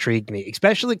really intrigued me,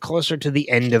 especially closer to the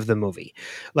end of the movie.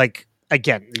 Like,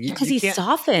 again, because he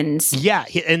softens. Yeah,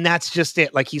 and that's just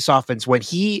it. Like, he softens when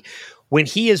he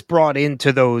is brought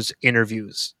into those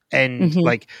interviews, and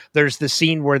like, there's the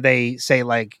scene where they say,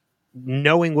 like,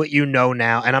 knowing what you know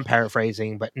now, and I'm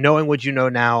paraphrasing, but knowing what you know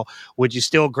now, would you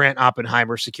still grant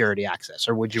Oppenheimer security access,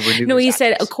 or would you renew? No, he access?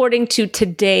 said according to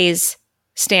today's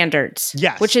standards.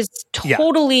 Yes, which is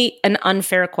totally an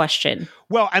unfair question.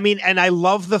 Well, I mean, and I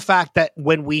love the fact that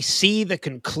when we see the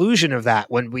conclusion of that,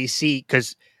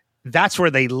 because that's where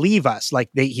they leave us. Like,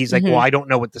 he's like, well, I don't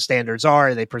know what the standards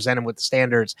are. They present him with the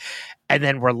standards, and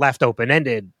then we're left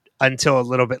open-ended until a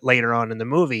little bit later on in the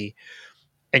movie.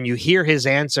 And you hear his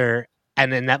answer,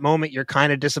 and in that moment, you're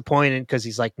kind of disappointed because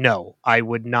he's like, no, I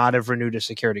would not have renewed a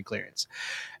security clearance.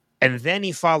 And then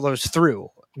he follows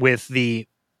through with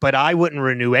but I wouldn't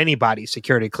renew anybody's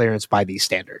security clearance by these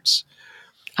standards.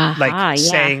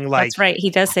 Saying, like, that's right. He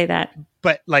does say that.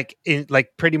 But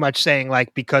pretty much saying,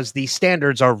 like, because these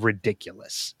standards are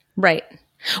ridiculous. Right.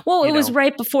 Well, it was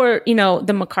right before,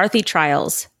 the McCarthy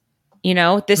trials.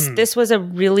 This was a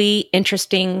really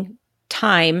interesting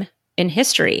time in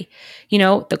history.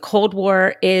 The Cold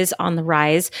War is on the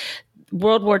rise.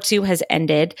 World War II has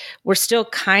ended. We're still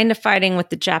kind of fighting with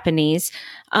the Japanese.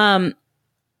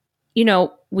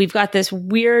 We've got this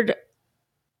weird,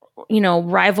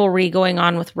 rivalry going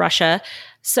on with Russia.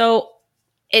 So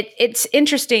it's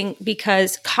interesting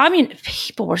because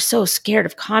people were so scared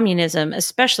of communism,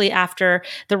 especially after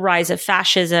the rise of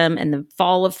fascism and the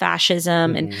fall of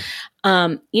fascism. And,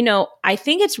 I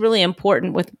think it's really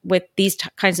important with these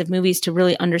kinds of movies to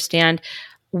really understand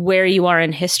where you are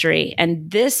in history.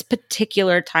 And this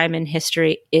particular time in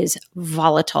history is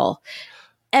volatile.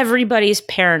 everybody's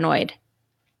paranoid.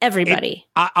 Everybody.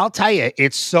 I'll tell you,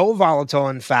 it's so volatile,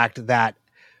 in fact, that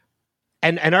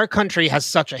and our country has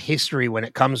such a history when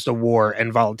it comes to war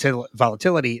and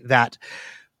volatility that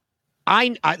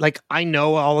I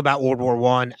know all about World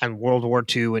War I and World War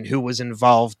II and who was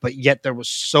involved, but yet there was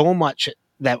so much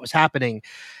that was happening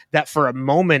that for a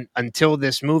moment until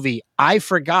this movie, I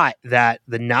forgot that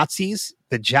the Nazis,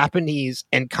 the Japanese,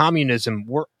 and communism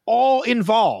were all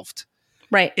involved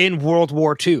in World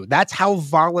War II. That's how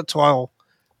volatile,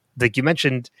 like you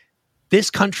mentioned, this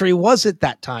country was at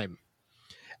that time.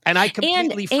 And I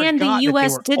completely forgot and the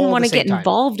U.S. didn't want to get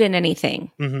involved in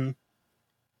anything. Mm-hmm.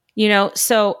 You know,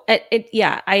 so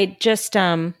I just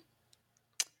the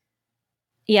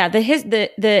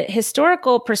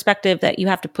historical perspective that you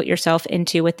have to put yourself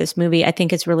into with this movie, I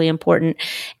think is really important.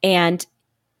 And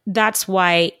that's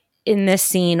why in this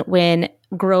scene, when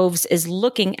Groves is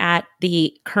looking at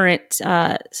the current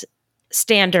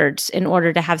standards in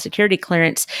order to have security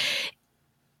clearance,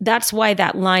 that's why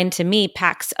that line to me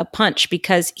packs a punch,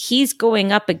 because he's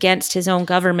going up against his own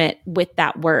government with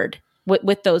that word.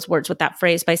 With those words, with that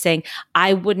phrase, by saying,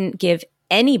 I wouldn't give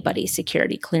anybody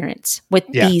security clearance with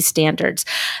these standards.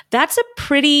 That's a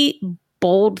pretty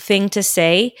bold thing to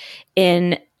say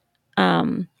in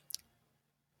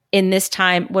this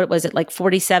time. What was it, like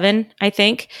 47, I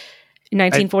think?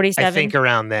 1947? I think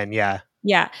around then, yeah.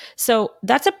 Yeah. So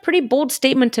that's a pretty bold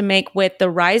statement to make with the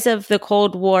rise of the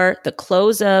Cold War, the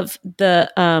close of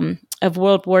of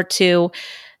World War II,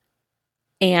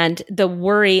 and the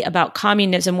worry about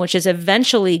communism, which is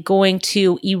eventually going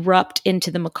to erupt into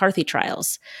the McCarthy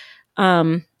trials,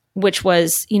 which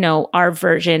was, our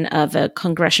version of a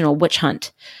congressional witch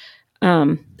hunt.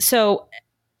 So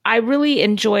I really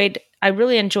enjoyed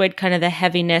kind of the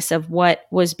heaviness of what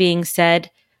was being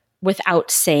said without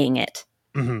saying it.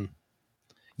 Mm-hmm.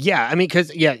 Yeah, I mean,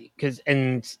 because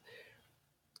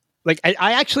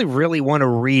I actually really want to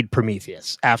read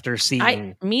Prometheus after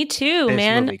seeing. Me too,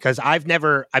 man. Because I've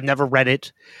never read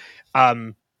it.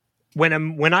 When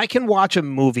I can watch a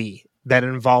movie that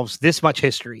involves this much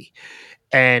history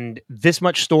and this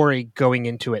much story going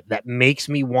into it, that makes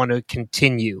me want to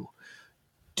continue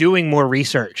doing more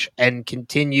research and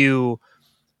continue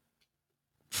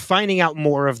finding out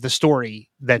more of the story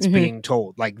that's being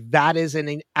told. Like, that is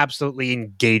an absolutely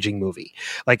engaging movie.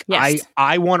 Like, yes.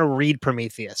 I want to read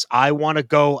Prometheus. I want to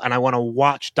go and I want to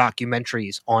watch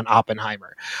documentaries on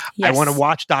Oppenheimer. Yes. I want to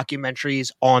watch documentaries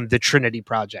on the Trinity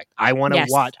Project. I want to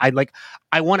watch,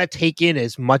 I want to take in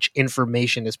as much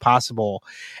information as possible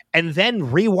and then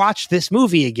rewatch this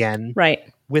movie again. Right.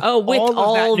 With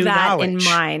all of that in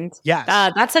mind. Yes.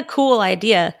 That's a cool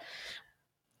idea.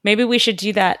 Maybe we should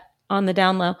do that on the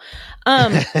down low.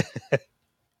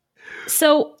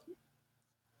 So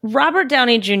Robert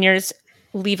Downey Jr.'s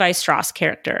Levi Strauss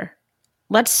character.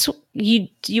 Do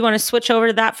you want to switch over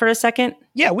to that for a second?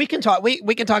 Yeah, we can talk. We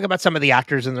can talk about some of the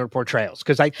actors and their portrayals,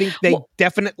 because I think they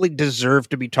definitely deserve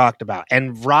to be talked about.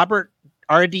 And Robert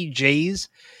RDJ's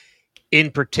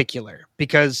in particular,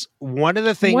 because one of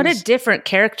the things. What a different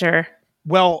character.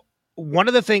 Well, one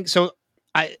of the things. So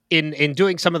in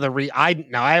doing some of the I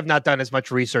have not done as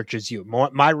much research as you.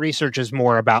 My research is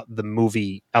more about the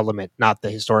movie element, not the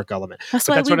historic element. That's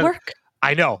why we work.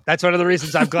 I know. That's one of the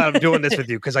reasons I'm glad I'm doing this with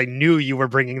you, because I knew you were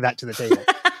bringing that to the table.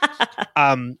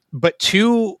 But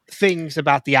two things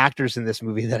about the actors in this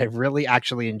movie that I really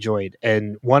actually enjoyed,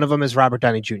 and one of them is Robert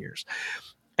Downey Jr.'s.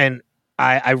 And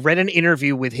I read an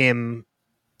interview with him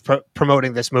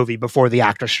promoting this movie before the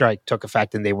actor strike took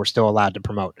effect and they were still allowed to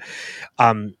promote.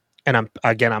 And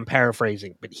I'm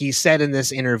paraphrasing, but he said in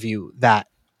this interview that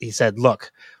he said,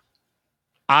 look,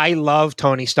 I love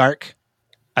Tony Stark.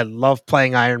 I love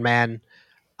playing Iron Man.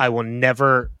 I will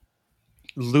never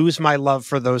lose my love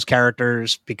for those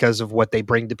characters because of what they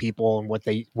bring to people and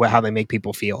how they make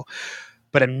people feel.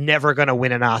 But I'm never going to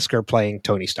win an Oscar playing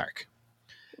Tony Stark.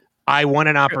 I want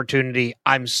an opportunity.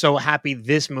 I'm so happy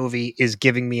this movie is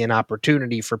giving me an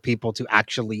opportunity for people to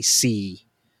actually see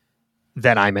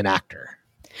that I'm an actor.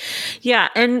 Yeah,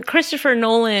 and Christopher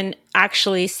Nolan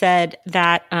actually said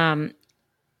that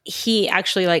he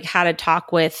actually had a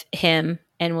talk with him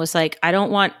and was like, I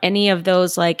don't want any of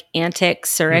those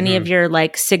antics or any of your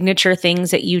signature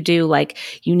things that you do.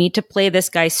 You need to play this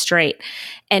guy straight.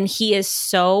 And he is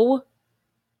so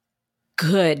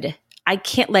good. I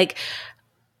can't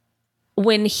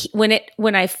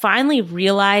when I finally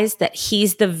realized that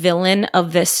he's the villain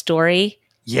of this story.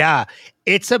 Yeah,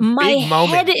 it's a big moment. My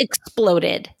head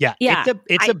exploded. Yeah.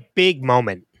 It's a big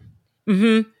moment.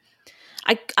 Mm-hmm.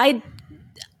 I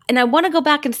want to go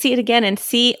back and see it again and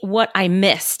see what I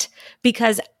missed,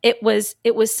 because it was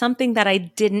something that I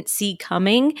didn't see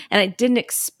coming and I didn't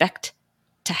expect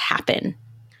to happen.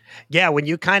 Yeah, when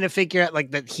you kind of figure out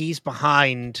like that he's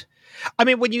behind. I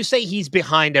mean, when you say he's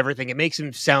behind everything, it makes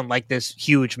him sound like this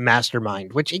huge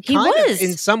mastermind, which he kind of,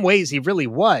 in some ways, he really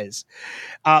was.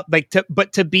 But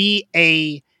to be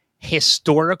a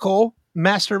historical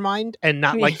mastermind and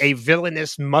not like a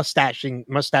villainous mustache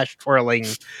twirling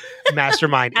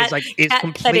mastermind is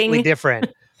completely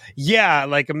different. Yeah,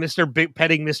 like a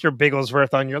petting Mr.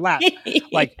 Bigglesworth on your lap.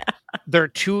 Like they're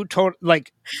two total.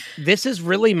 Like this is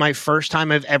really my first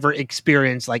time I've ever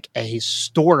experienced like a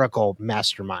historical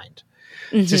mastermind.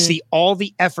 To see all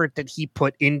the effort that he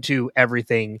put into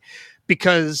everything,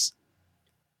 because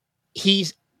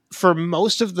he's for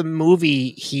most of the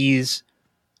movie he's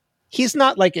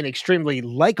not like an extremely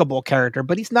likable character,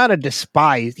 but he's not a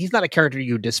character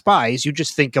you despise. You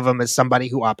just think of him as somebody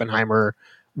who Oppenheimer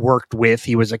worked with.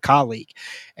 He was a colleague.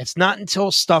 It's not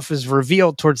until stuff is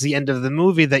revealed towards the end of the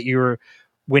movie that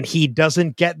when he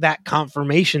doesn't get that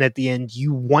confirmation at the end,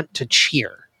 you want to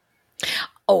cheer.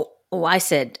 Oh, I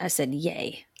said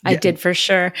yay. I did for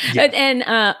sure. Yeah.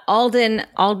 And Alden,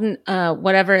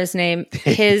 whatever his name,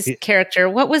 his character.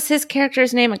 What was his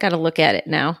character's name? I got to look at it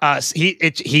now.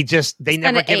 They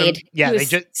never give him. Yeah,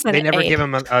 they never give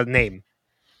him a name.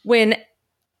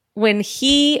 When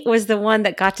he was the one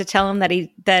that got to tell him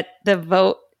that the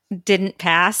vote didn't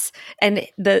pass, and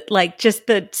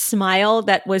the smile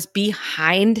that was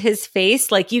behind his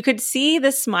face, like you could see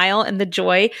the smile and the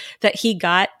joy that he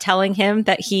got telling him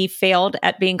that he failed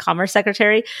at being Commerce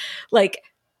Secretary. Like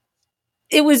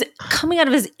it was coming out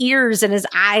of his ears and his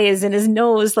eyes and his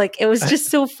nose. Like it was just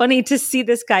so funny to see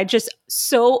this guy just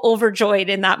so overjoyed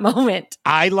in that moment.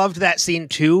 I loved that scene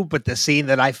too, but the scene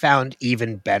that I found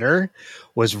even better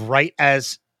was right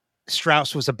as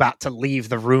Strauss was about to leave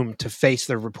the room to face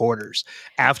the reporters.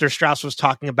 After Strauss was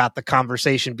talking about the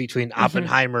conversation between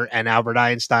Oppenheimer and Albert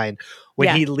Einstein,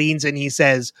 when he leans and he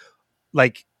says,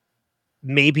 like,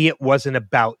 maybe it wasn't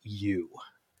about you.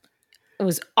 It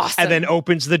was awesome. And then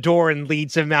opens the door and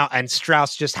leads him out, and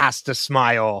Strauss just has to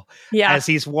smile as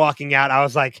he's walking out. I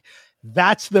was like,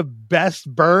 that's the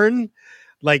best burn.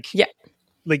 Like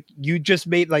you just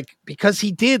made, like, because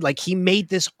he made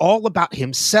this all about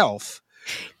himself.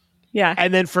 Yeah.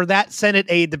 And then for that Senate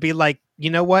aide to be like, you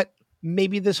know what?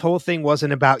 Maybe this whole thing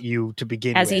wasn't about you to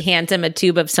begin with. As he hands him a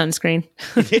tube of sunscreen.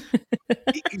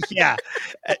 Yeah,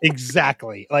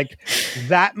 exactly. Like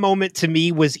that moment to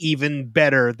me was even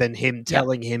better than him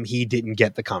telling him he didn't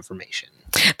get the confirmation.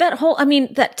 That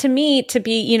to me, to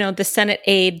be, the Senate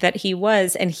aide that he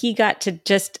was, and he got to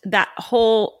just that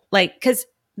whole, like, because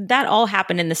that all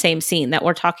happened in the same scene that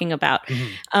we're talking about.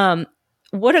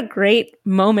 What a great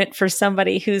moment for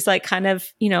somebody who's like kind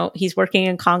of, he's working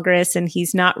in Congress and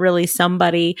he's not really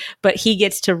somebody, but he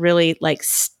gets to really like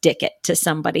stick it to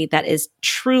somebody that is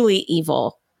truly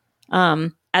evil.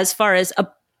 As far as a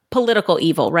political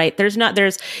evil, right? There's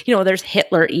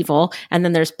Hitler evil, and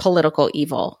then there's political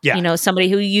evil. Yeah. Somebody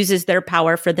who uses their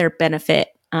power for their benefit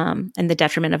and the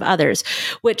detriment of others,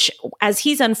 which as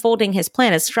he's unfolding his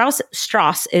plan, as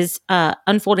Strauss is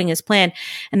unfolding his plan,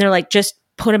 and they're like, just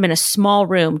put him in a small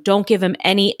room. Don't give him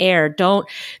any air. Don't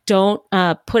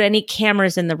put any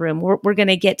cameras in the room. We're going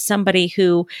to get somebody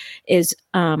who is,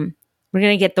 we're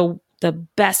going to get the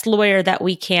best lawyer that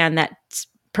we can that's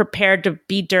prepared to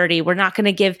be dirty. We're not going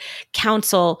to give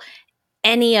counsel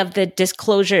any of the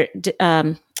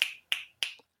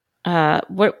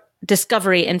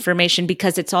discovery information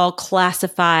because it's all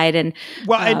classified and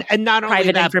and not private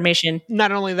only that, information.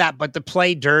 Not only that, but to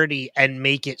play dirty and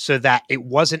make it so that it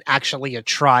wasn't actually a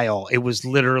trial. It was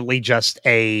literally just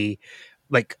I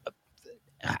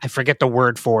forget the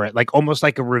word for it, like almost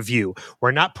like a review.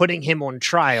 We're not putting him on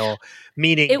trial,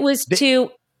 meaning it was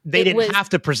they didn't have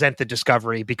to present the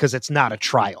discovery because it's not a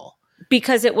trial.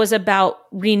 Because it was about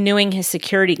renewing his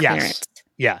security clearance.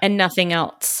 Yeah. And nothing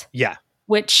else. Yeah.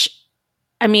 Which,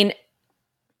 I mean,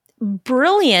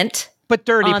 brilliant, but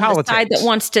dirty on politics. The side that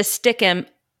wants to stick him.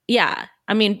 Yeah,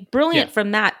 I mean, brilliant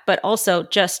from that, but also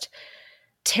just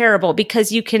terrible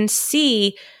because you can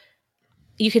see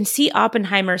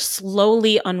Oppenheimer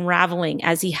slowly unraveling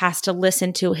as he has to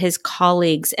listen to his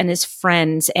colleagues and his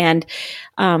friends and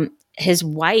his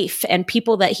wife and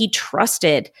people that he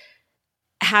trusted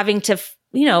having to,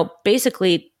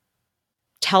 basically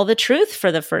tell the truth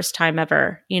for the first time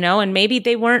ever, and maybe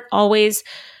they weren't always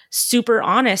super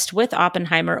honest with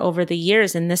Oppenheimer over the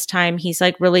years. And this time he's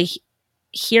like really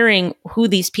hearing who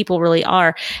these people really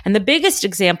are. And the biggest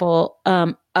example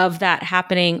of that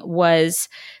happening was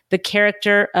the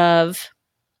character of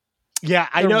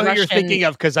I know who you're thinking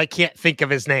of because I can't think of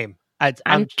his name.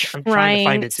 I'm trying to find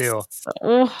trying it too.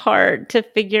 so hard to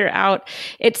figure out.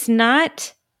 It's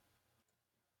not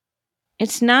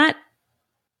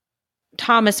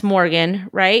Thomas Morgan,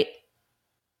 right?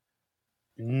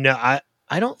 No,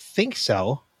 I don't think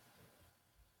so.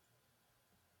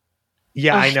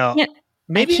 Yeah, Oh, I know. I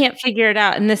Maybe, can't figure it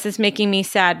out, and this is making me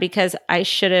sad because I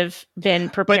should have been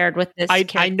prepared with this I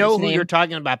character's know who name. you're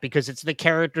talking about because it's the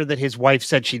character that his wife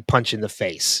said she'd punch in the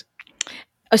face.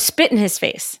 Oh, spit in his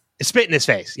face. Spit in his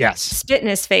face, yes. Spit in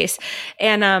his face.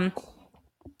 And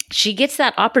she gets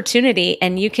that opportunity,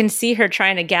 and you can see her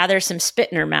trying to gather some spit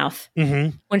in her mouth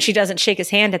when she doesn't shake his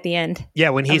hand at the end. Yeah,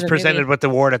 when he's presented with the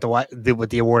award at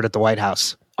the White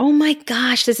House. Oh my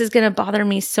gosh, this is going to bother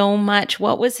me so much.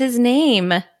 What was his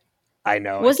name? I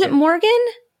know. Was it Morgan?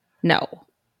 No.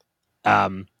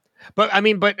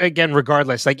 But again,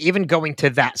 regardless, like even going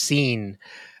to that scene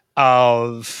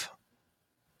of,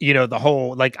 the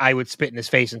whole, like, I would spit in his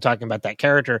face and talking about that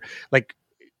character, like,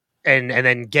 and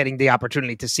then getting the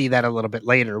opportunity to see that a little bit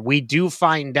later, we do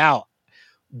find out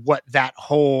what that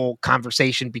whole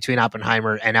conversation between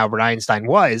Oppenheimer and Albert Einstein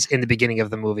was in the beginning of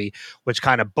the movie, which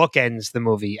kind of bookends the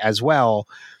movie as well.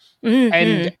 Mm-hmm.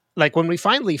 And like when we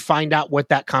finally find out what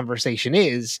that conversation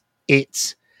is,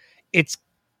 it's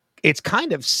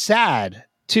kind of sad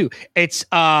too. It's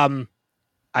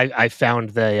I found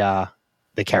the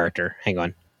character. Hang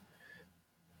on.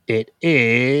 It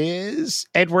is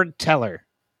Edward Teller.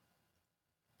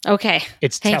 Okay.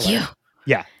 It's Thank Teller. you.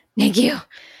 Yeah. Thank you.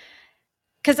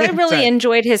 Because I really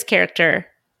enjoyed his character.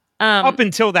 Up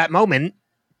until that moment.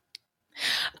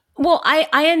 Well,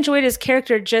 I enjoyed his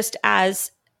character just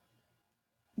as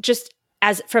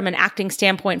from an acting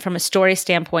standpoint, from a story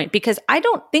standpoint, because I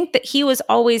don't think that he was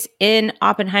always in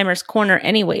Oppenheimer's corner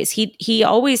anyways. He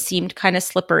always seemed kind of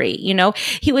slippery,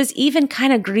 He was even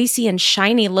kind of greasy and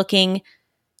shiny looking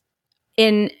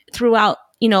throughout,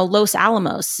 Los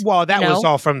Alamos. Well, that was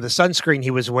all from the sunscreen he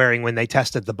was wearing when they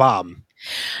tested the bomb.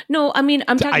 No, I mean,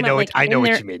 I'm talking about I know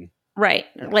what you mean. Right.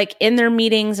 Like in their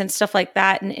meetings and stuff like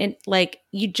that. And like,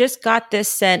 you just got this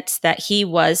sense that he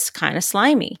was kind of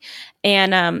slimy.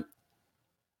 And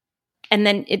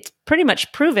then it's pretty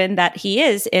much proven that he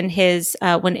is in his,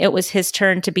 when it was his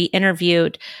turn to be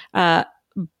interviewed by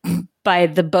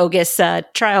the bogus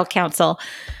trial counsel.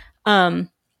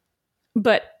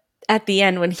 But at the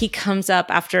end, when he comes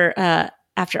up after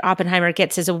Oppenheimer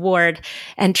gets his award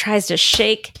and tries to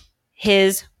shake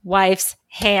his wife's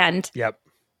hand. Yep.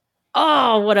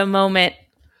 Oh, what a moment.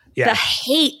 Yeah. The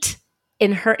hate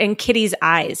in Kitty's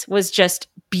eyes was just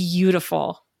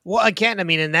beautiful. Well, again,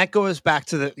 and that goes back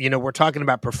to we're talking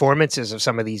about performances of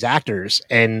some of these actors,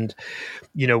 and,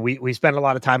 we spend a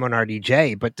lot of time on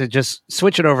RDJ, but to just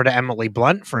switch it over to Emily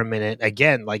Blunt for a minute,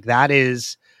 again, like that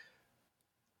is,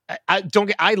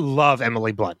 I love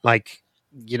Emily Blunt. Like,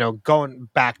 going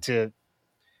back to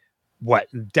what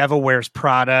Devil Wears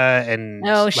Prada, and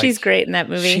she's great in that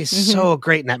movie. She's so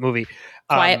great in that movie.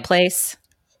 Quiet Place.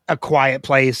 A Quiet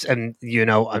Place, and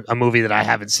a movie that I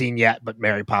haven't seen yet, but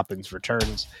Mary Poppins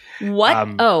Returns. What?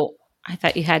 I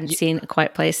thought you hadn't seen A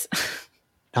Quiet Place.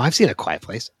 No, I've seen A Quiet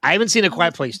Place. I haven't seen A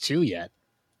Quiet Place 2 yet.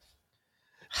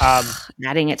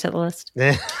 Adding it to the list.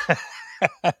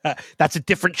 That's a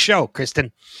different show,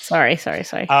 Kristen. Sorry.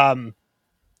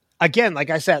 Again, like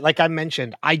I said, like I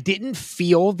mentioned, I didn't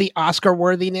feel the Oscar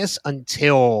worthiness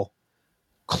until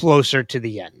closer to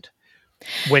the end,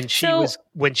 when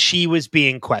she was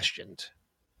being questioned.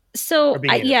 So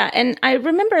and I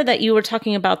remember that you were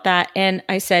talking about that, and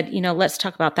I said, let's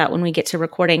talk about that when we get to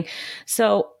recording.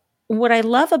 So what I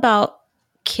love about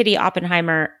Kitty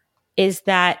Oppenheimer is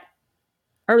that,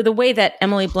 or the way that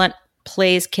Emily Blunt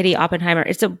plays Kitty Oppenheimer,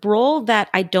 it's a role that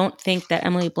I don't think that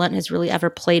Emily Blunt has really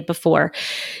ever played before.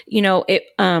 You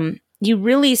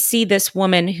really see this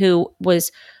woman who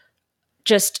was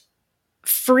just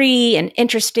free and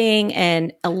interesting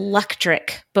and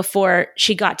electric before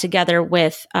she got together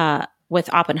with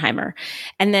Oppenheimer.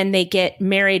 And then they get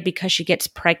married because she gets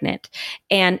pregnant.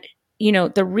 And,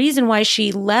 the reason why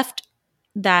she left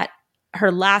her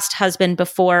last husband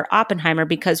before Oppenheimer,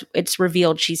 because it's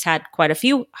revealed she's had quite a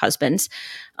few husbands.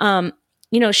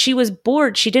 She was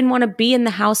bored. She didn't want to be in the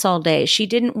house all day. She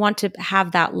didn't want to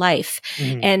have that life.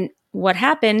 Mm-hmm. And what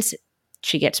happens?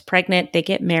 She gets pregnant, they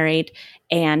get married,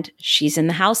 and she's in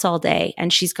the house all day.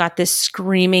 And she's got this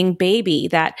screaming baby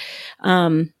that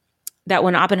when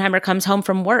Oppenheimer comes home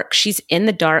from work, she's in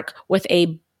the dark with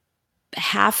a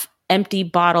half empty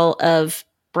bottle of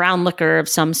brown liquor of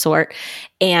some sort,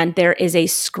 and there is a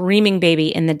screaming baby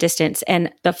in the distance.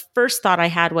 And the first thought I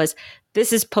had was,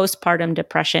 this is postpartum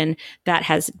depression that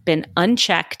has been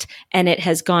unchecked, and it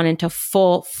has gone into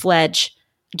full-fledged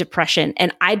depression.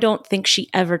 And I don't think she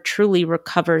ever truly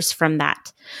recovers from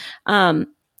that.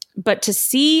 But to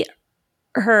see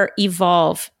her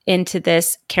evolve into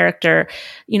this character,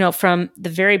 from the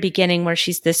very beginning where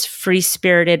she's this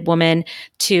free-spirited woman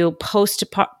to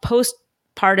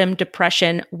postpartum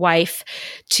depression wife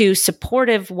to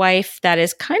supportive wife that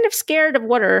is kind of scared of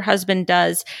what her husband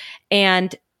does.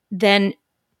 And then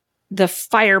the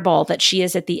fireball that she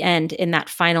is at the end in that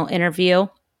final interview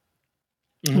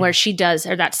where she does,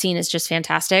 or that scene is just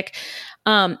fantastic.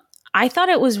 I thought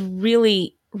it was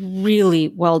really, really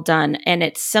well done. And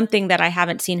it's something that I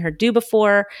haven't seen her do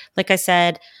before. Like I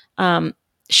said,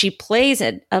 she plays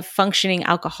a functioning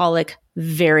alcoholic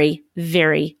very,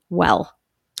 very well.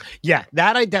 Yeah,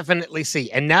 that I definitely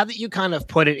see. And now that you kind of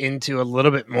put it into a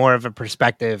little bit more of a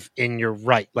perspective, and you're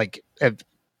right, like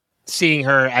seeing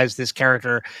her as this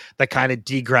character that kind of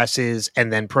degresses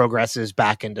and then progresses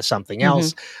back into something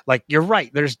else. Like, you're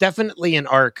right. There's definitely an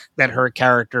arc that her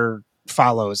character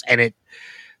follows. And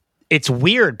it's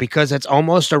weird because it's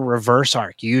almost a reverse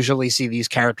arc. You usually see these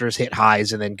characters hit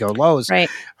highs and then go lows. Right.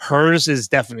 Hers is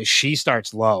definitely, she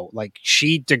starts low. Like,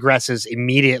 she digresses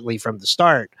immediately from the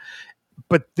start,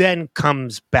 but then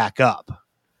comes back up.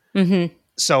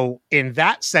 So in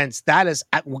that sense, that is,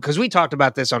 because we talked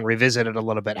about this on Revisited a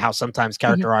little bit, how sometimes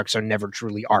character arcs are never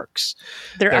truly arcs.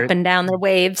 They're up and down, they're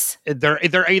waves.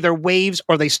 They're either waves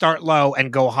or they start low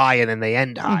and go high and then they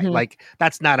end high. Like,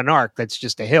 that's not an arc. That's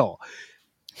just a hill.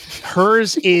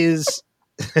 Hers is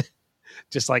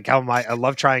just like how a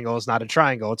love triangle is not a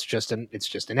triangle. It's just an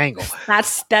angle.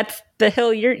 That's the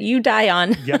hill you die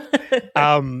on.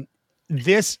 Yep.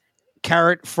 This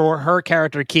carrot for her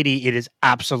character Kitty, it is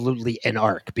absolutely an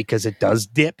arc because it does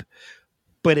dip,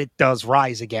 but it does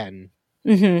rise again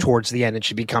towards the end, and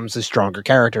she becomes a stronger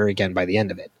character again by the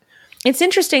end of it. It's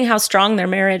interesting how strong their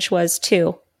marriage was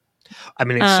too. I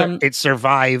mean, it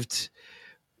survived.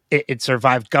 It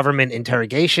survived government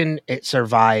interrogation. It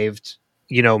survived,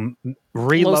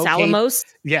 Los Alamos.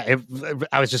 Yeah,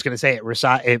 I was just going to say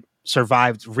it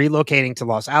survived relocating to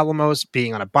Los Alamos,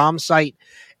 being on a bomb site.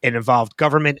 It involved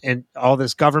government and all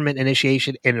this government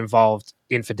initiation. It involved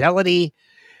infidelity.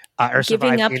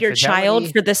 Giving up your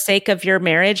child for the sake of your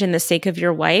marriage and the sake of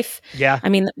your wife. Yeah. I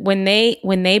mean, when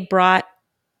they brought,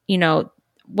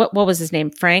 what was his name?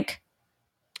 Frank?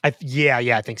 I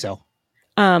think so.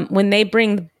 When they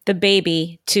bring the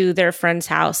baby to their friend's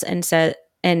house and said,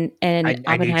 and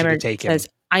Oppenheimer says,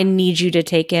 I need you to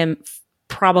take him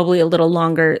probably a little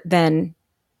longer than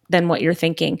what you're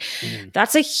thinking.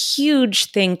 That's a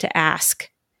huge thing to ask.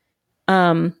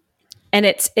 And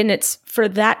it's for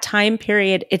that time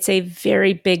period, it's a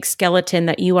very big skeleton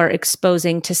that you are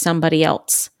exposing to somebody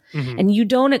else. And you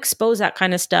don't expose that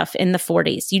kind of stuff in the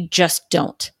 40s. You just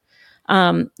don't.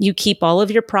 You keep all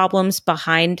of your problems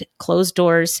behind closed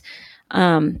doors.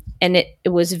 And it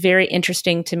was very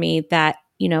interesting to me that,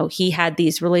 he had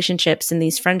these relationships and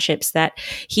these friendships that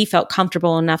he felt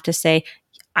comfortable enough to say,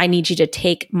 I need you to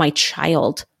take my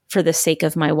child for the sake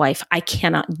of my wife. I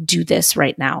cannot do this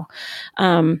right now.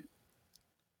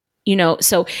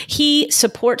 So he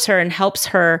supports her and helps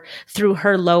her through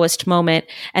her lowest moment.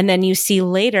 And then you see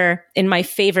later in my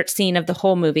favorite scene of the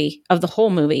whole movie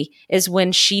is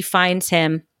when she finds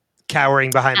him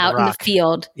cowering behind out the rock in the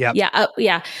field. Yep.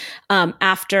 Yeah.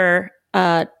 After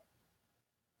Jean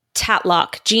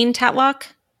Tatlock,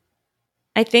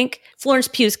 I think, Florence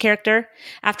Pugh's character,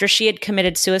 after she had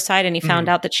committed suicide and he found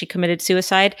out that she committed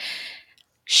suicide,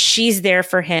 she's there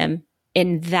for him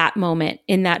in that moment,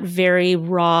 in that very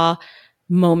raw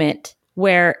moment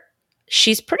where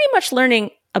she's pretty much learning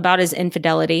about his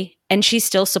infidelity and she's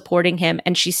still supporting him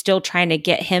and she's still trying to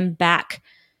get him back,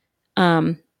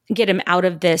 get him out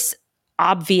of this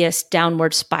obvious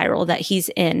downward spiral that he's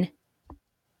in.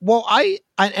 Well, I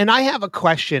have a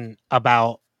question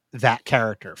about that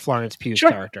character, Florence Pugh's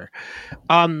character.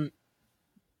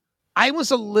 I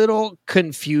was a little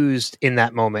confused in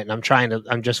that moment, and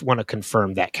I just want to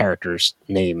confirm that character's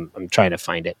name. I'm trying to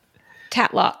find it.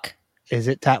 Tatlock. Is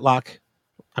it Tatlock?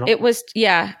 It was,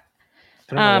 yeah.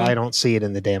 I don't know why I don't see it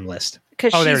in the damn list.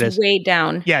 Because she's way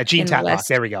down. Yeah, Jean Tatlock.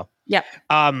 There we go. Yep.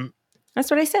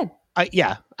 That's what I said.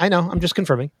 Yeah, I know. I'm just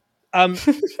confirming.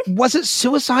 Was it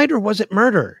suicide or was it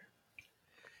murder?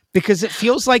 Because it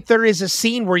feels like there is a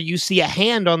scene where you see a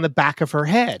hand on the back of her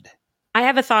head. I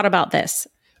have a thought about this.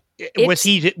 Was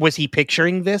he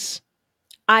picturing this?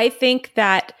 I think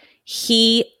that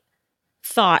he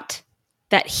thought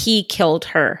that he killed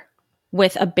her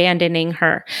with abandoning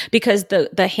her, because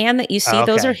the hand that you see,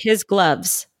 those are his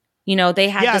gloves. They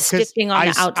had the stitching on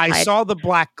the outside. I saw the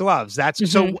black gloves. That's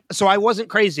so I wasn't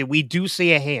crazy. We do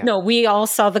see a hand. No, we all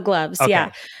saw the gloves. Okay.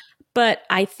 Yeah. But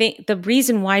I think the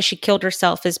reason why she killed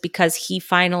herself is because he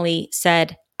finally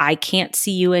said, I can't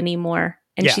see you anymore.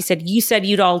 And Yeah. she said, you said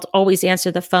you'd always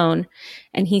answer the phone.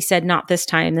 And he said, not this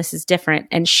time. This is different.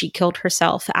 And she killed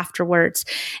herself afterwards.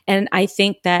 And I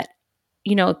think that,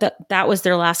 that was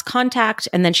their last contact.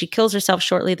 And then she kills herself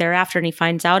shortly thereafter and he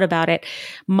finds out about it.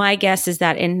 My guess is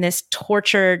that in this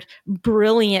tortured,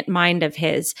 brilliant mind of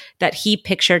his, that he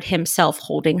pictured himself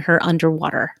holding her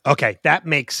underwater. Okay. That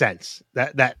makes sense.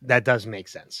 That does make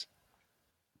sense.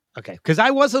 Okay. Because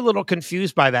I was a little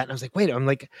confused by that. And I was like, wait, I'm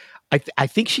like, I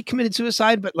think she committed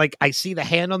suicide, but like, I see the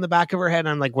hand on the back of her head. And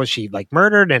I'm like, was she like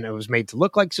murdered and it was made to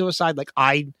look like suicide? Like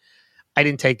I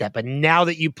didn't take that. But now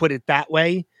that you put it that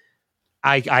way,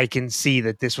 I can see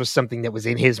that this was something that was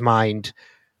in his mind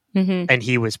and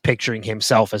he was picturing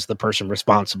himself as the person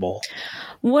responsible.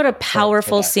 What a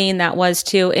powerful scene that was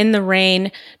too, in the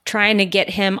rain, trying to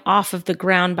get him off of the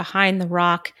ground behind the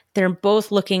rock. They're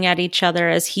both looking at each other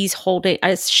as she's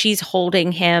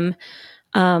holding him.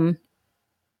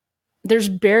 There's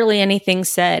barely anything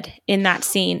said in that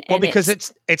scene. Well, because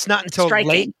it's not until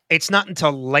late. It's not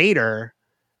until later,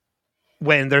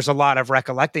 when there's a lot of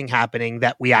recollecting happening,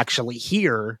 that we actually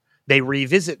hear, they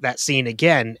revisit that scene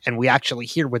again and we actually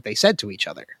hear what they said to each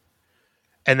other.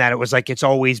 And that it was like, it's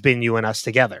always been you and us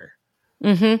together.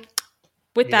 Mm-hmm.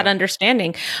 With that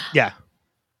understanding. Yeah.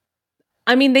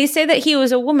 I mean, they say that he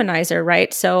was a womanizer,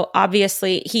 right? So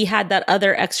obviously he had that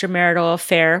other extramarital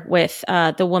affair with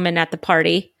the woman at the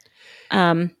party.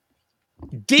 Did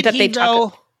he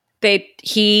though?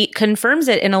 He confirms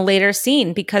it in a later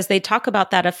scene because they talk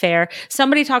about that affair.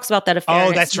 Somebody talks about that affair.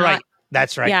 Oh, that's right.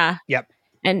 That's right. Yeah. Yep.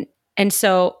 And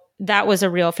so that was a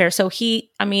real affair. So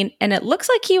and it looks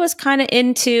like he was kind of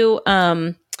into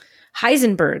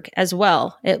Heisenberg as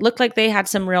well. It looked like they had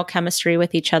some real chemistry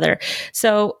with each other.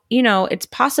 So, it's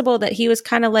possible that he was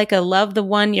kind of like a love the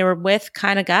one you're with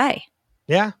kind of guy.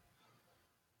 Yeah.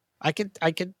 I could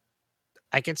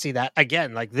see that.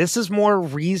 Again, like this is more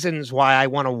reasons why I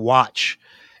want to watch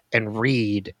and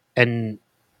read and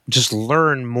just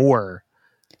learn more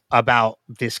about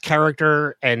this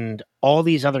character and all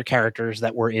these other characters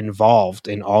that were involved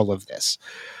in all of this.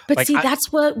 But like, that's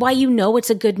why it's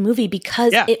a good movie,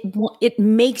 because it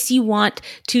makes you want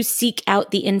to seek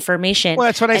out the information. Well,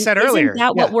 that's what I said earlier. Isn't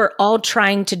that what we're all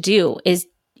trying to do is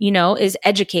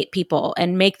educate people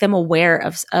and make them aware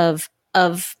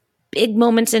of big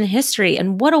moments in history.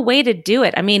 And what a way to do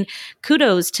it. I mean,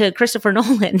 kudos to Christopher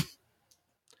Nolan.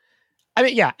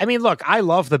 I mean, look, I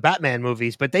love the Batman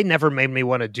movies, but they never made me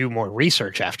want to do more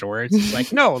research afterwards. It's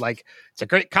like, no, like it's a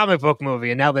great comic book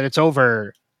movie. And now that it's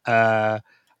over, I'll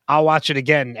watch it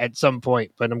again at some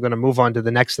point, but I'm going to move on to the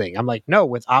next thing. I'm like, no,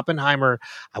 with Oppenheimer,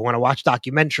 I want to watch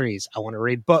documentaries. I want to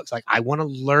read books. Like I want to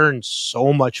learn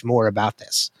so much more about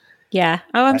this. Yeah.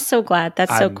 Oh, I'm so glad.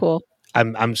 That's so cool.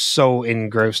 I'm so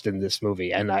engrossed in this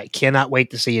movie and I cannot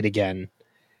wait to see it again.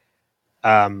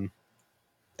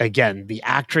 Again, the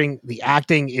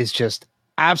acting is just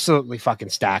absolutely fucking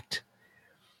stacked.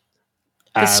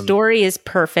 The story is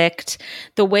perfect.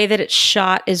 The way that it's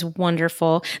shot is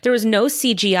wonderful. There was no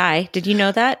CGI. Did you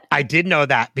know that? I did know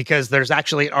that because there's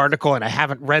actually an article and I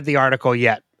haven't read the article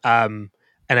yet. And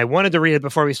I wanted to read it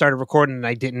before we started recording and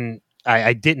I didn't.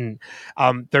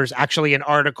 There's actually an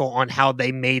article on how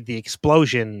they made the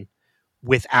explosion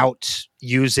without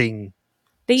using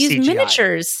They used CGI.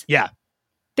 Miniatures. Yeah.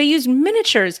 They used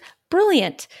miniatures.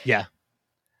 Brilliant. Yeah.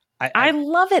 I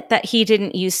love it that he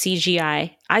didn't use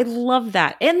CGI. I love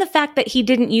that. And the fact that he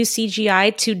didn't use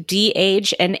CGI to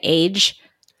de-age and age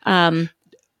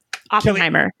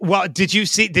Oppenheimer. Well, did you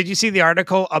see the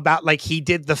article about like he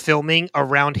did the filming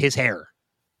around his hair?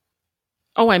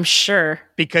 Oh, I'm sure.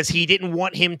 Because he didn't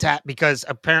want him to, because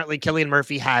apparently Cillian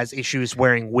Murphy has issues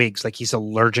wearing wigs. Like he's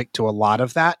allergic to a lot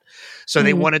of that. So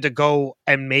they wanted to go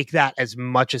and make that as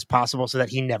much as possible so that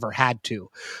he never had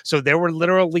to. So there were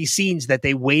literally scenes that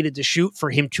they waited to shoot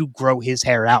for him to grow his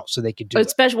hair out so they could do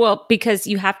it. Well, because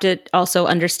you have to also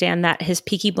understand that his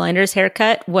Peaky Blinders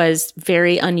haircut was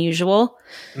very unusual.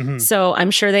 Mm-hmm. So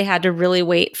I'm sure they had to really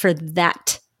wait for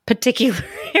that particular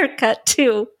haircut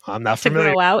too. I'm not familiar,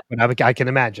 to grow out. But I can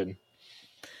imagine.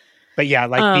 But yeah,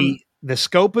 like the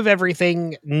scope of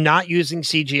everything, not using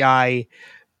CGI,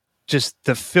 just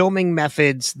the filming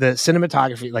methods, the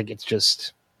cinematography, like it's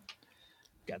just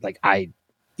like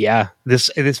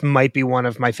this might be one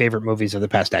of my favorite movies of the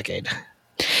past decade.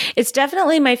 It's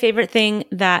definitely my favorite thing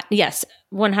that, yes,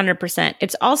 100%.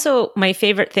 It's also my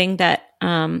favorite thing that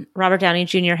Robert Downey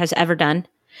Jr. has ever done.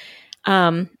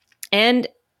 And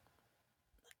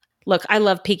Look, I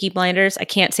love Peaky Blinders. I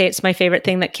can't say it's my favorite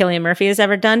thing that Cillian Murphy has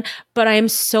ever done, but I am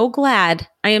so glad,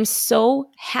 I am so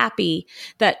happy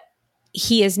that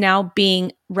he is now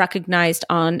being recognized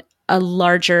on a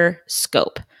larger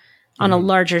scope, on a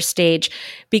larger stage,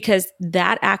 because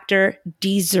that actor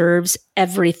deserves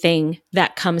everything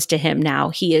that comes to him now.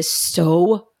 He is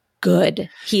so good.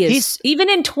 Even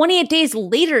in 28 Days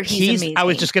Later, he's amazing. I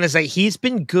was just going to say, he's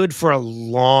been good for a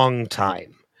long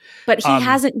time. But he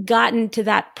hasn't gotten to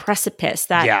that precipice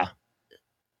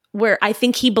where I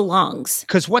think he belongs.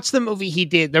 Because what's the movie he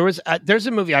did? There's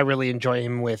a movie I really enjoy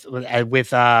him with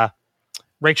Rachel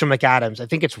McAdams. I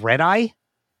think it's Red Eye.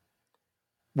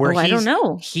 Where I don't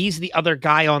know. He's the other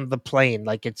guy on the plane.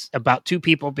 Like, it's about two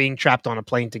people being trapped on a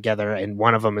plane together, and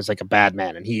one of them is like a bad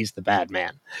man, and he's the bad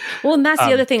man. Well, and that's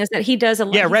the other thing, is that he does a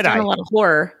lot. Yeah, Red Eye. A lot of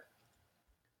horror.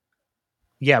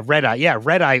 Yeah, Red Eye. Yeah,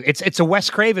 Red Eye. It's a Wes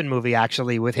Craven movie,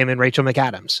 actually, with him and Rachel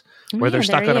McAdams, where they're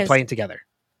stuck on a plane together.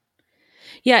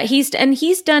 Yeah, he's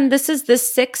done, this is the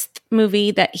 6th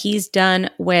movie that he's done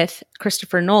with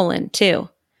Christopher Nolan, too.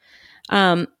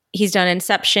 He's done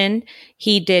Inception.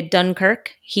 He did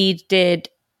Dunkirk. He did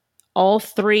all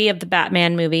 3 of the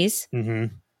Batman movies.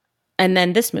 Mm-hmm. And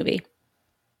then this movie.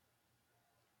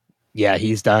 Yeah,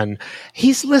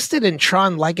 he's listed in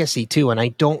Tron Legacy too,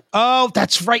 and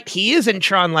that's right, he is in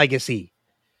Tron Legacy.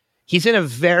 He's in a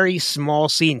very small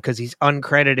scene because he's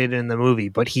uncredited in the movie,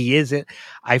 but he isn't.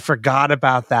 I forgot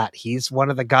about that. He's one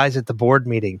of the guys at the board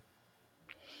meeting.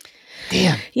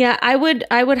 Damn. Yeah, I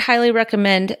would highly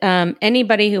recommend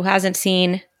anybody who hasn't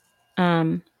seen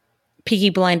Peaky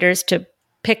Blinders to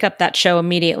pick up that show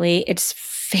immediately. It's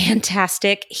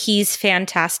fantastic. He's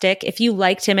fantastic. If you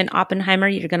liked him in Oppenheimer,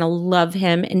 you're going to love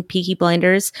him in Peaky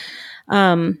Blinders.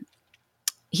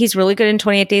 He's really good in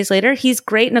 28 Days Later. He's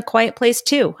great in A Quiet Place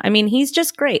too. I mean, he's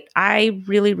just great. I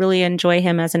really, really enjoy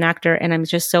him as an actor, and I'm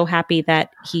just so happy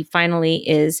that he finally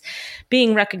is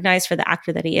being recognized for the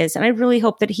actor that he is. And I really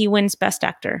hope that he wins Best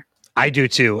Actor. I do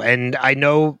too. And I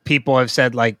know people have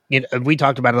said, like, we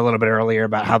talked about it a little bit earlier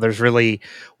about how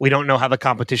we don't know how the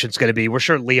competition's going to be. We're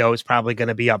sure Leo is probably going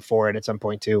to be up for it at some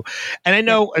point too. And I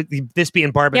know this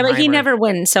being Barbenheimer. Yeah, but he never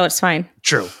wins, so it's fine.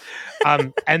 True.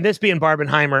 And this being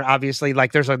Barbenheimer, obviously,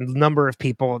 like, there's a number of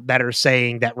people that are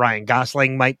saying that Ryan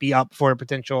Gosling might be up for a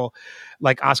potential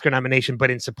like Oscar nomination,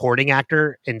 but in supporting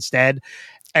actor instead.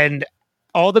 And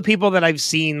all the people that I've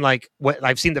seen, like, what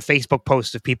I've seen the Facebook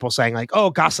posts of people saying, like, oh,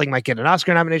 Gosling might get an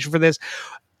Oscar nomination for this.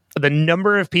 The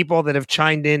number of people that have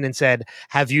chimed in and said,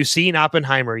 have you seen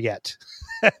Oppenheimer yet?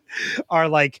 are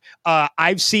like,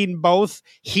 I've seen both.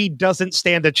 He doesn't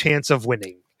stand a chance of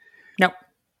winning. Nope.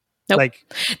 Like,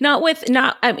 not with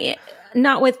the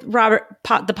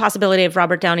possibility of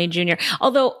Robert Downey Jr.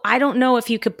 Although I don't know if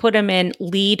you could put him in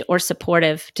lead or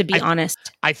supportive, to be honest.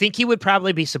 I think he would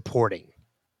probably be supporting.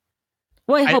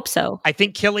 Well, I hope so. I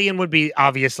think Cillian would be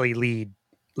obviously lead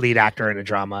actor in a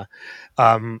drama.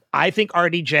 I think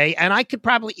RDJ, and I could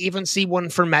probably even see one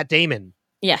for Matt Damon.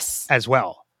 Yes. As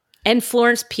well. And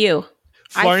Florence Pugh.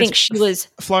 I think she was...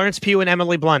 Florence Pugh and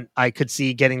Emily Blunt, I could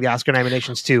see getting the Oscar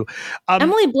nominations too.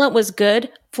 Emily Blunt was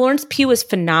good. Florence Pugh was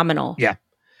phenomenal. Yeah.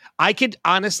 I could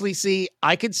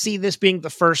see this being the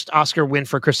first Oscar win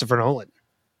for Christopher Nolan.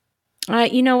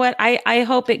 You know what? I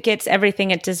hope it gets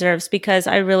everything it deserves, because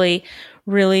I really,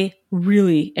 really,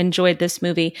 really enjoyed this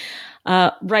movie,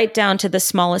 right down to the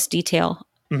smallest detail.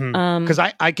 Because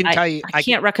I can tell you... I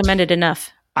can't recommend it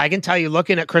enough. I can tell you,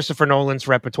 looking at Christopher Nolan's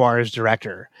repertoire as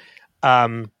director,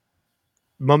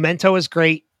 Memento is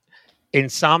great.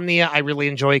 Insomnia, I really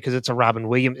enjoy because it's a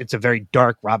very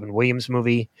dark Robin Williams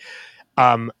movie.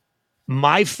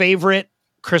 My favorite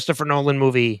Christopher Nolan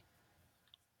movie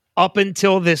up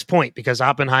until this point, because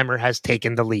Oppenheimer has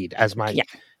taken the lead as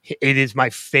it is my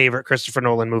favorite Christopher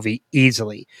Nolan movie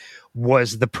easily,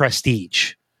 was The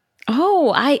Prestige.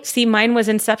 Oh, I see. Mine was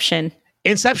Inception.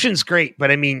 Inception's great,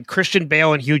 but I mean, Christian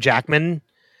Bale and Hugh Jackman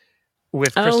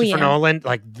with Christopher Nolan,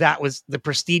 like, that was The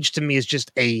Prestige. To me is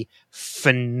just a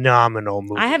phenomenal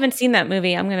movie. I haven't seen that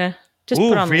movie. I'm gonna just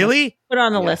put it on the list. Put it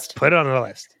on the list. Put it on the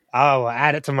list. I'll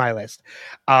add it to my list.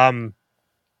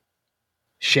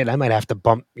 Shit, I might have to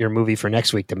bump your movie for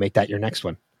next week to make that your next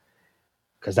one,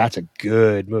 because that's a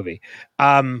good movie.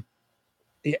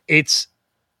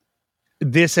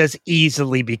 This has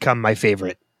easily become my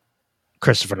favorite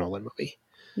Christopher Nolan movie.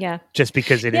 Yeah. Just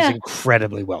because it is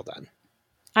incredibly well done.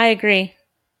 I agree.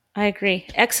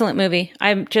 Excellent movie.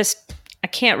 I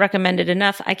can't recommend it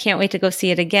enough. I can't wait to go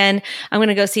see it again. I'm going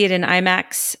to go see it in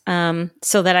IMAX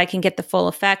so that I can get the full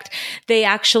effect. They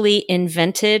actually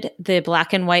invented the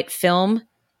black and white film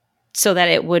so that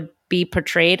it would be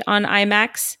portrayed on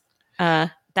IMAX.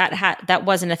 that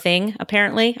wasn't a thing.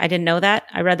 Apparently, I didn't know that.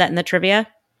 I read that in the trivia.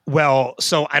 Well,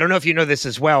 so I don't know if you know this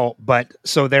as well, but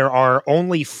so there are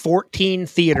only 14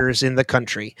 theaters in the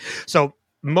country. So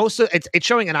most of it's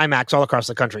showing in IMAX all across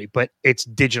the country, but it's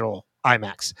digital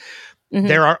IMAX. Mm-hmm.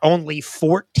 There are only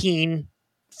 14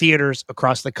 theaters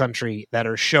across the country that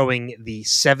are showing the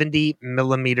 70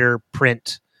 millimeter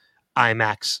print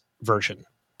IMAX version.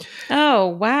 Oh,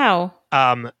 wow.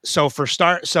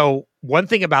 So one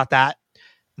thing about that,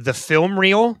 the film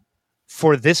reel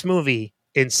for this movie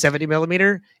in 70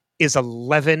 millimeter is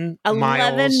 11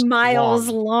 miles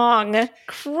long.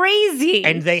 Crazy.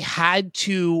 And they had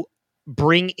to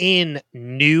bring in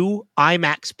new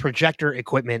IMAX projector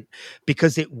equipment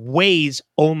because it weighs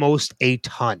almost a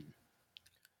ton.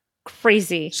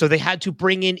 Crazy. So they had to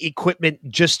bring in equipment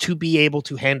just to be able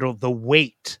to handle the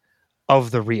weight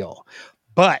of the reel.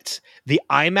 But the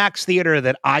IMAX theater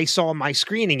that I saw my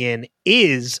screening in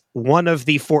is one of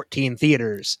the 14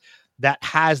 theaters that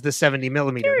has the 70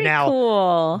 millimeter. Very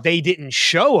cool. They didn't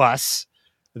show us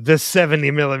the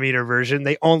 70 millimeter version.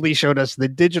 They only showed us the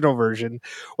digital version,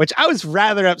 which I was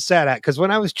rather upset at, because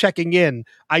when I was checking in,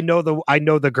 I know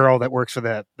the girl that works for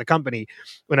the company.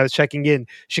 When I was checking in,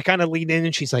 she kind of leaned in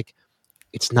and she's like,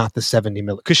 "It's not the 70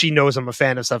 millimeter," because she knows I'm a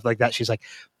fan of stuff like that. She's like,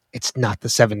 "It's not the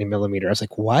 70 millimeter." I was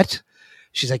like, "What?"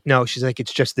 She's like, "No," she's like,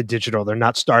 "It's just the digital. They're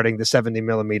not starting the 70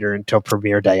 millimeter until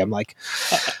premiere day." I'm like,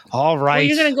 all right. Well,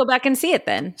 you're going to go back and see it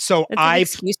then. So That's an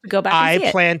excuse to go back and see it.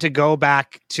 I plan to go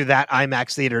back to that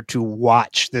IMAX theater to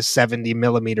watch the 70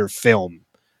 millimeter film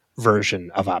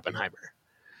version of Oppenheimer,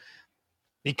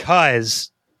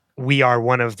 because we are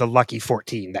one of the lucky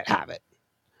 14 that have it.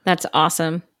 That's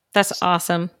awesome. That's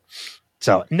awesome.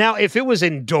 So now if it was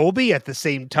in Dolby at the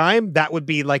same time, that would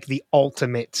be like the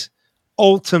ultimate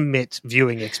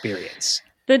viewing experience.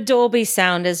 The Dolby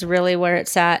sound is really where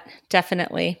it's at.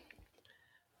 Definitely.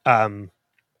 I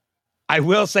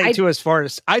will say too, as far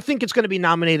as I think it's going to be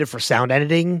nominated for sound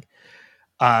editing,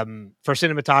 for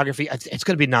cinematography, it's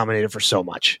going to be nominated for so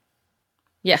much.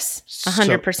 Yes.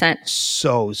 100%.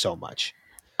 So much.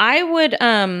 I would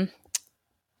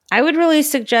really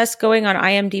suggest going on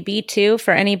IMDb too,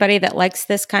 for anybody that likes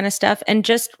this kind of stuff, and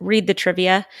just read the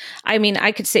trivia. I mean,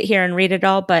 I could sit here and read it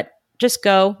all, but just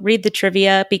go read the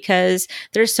trivia, because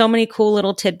there's so many cool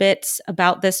little tidbits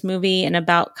about this movie and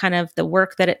about kind of the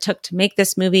work that it took to make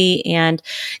this movie. And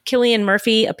Cillian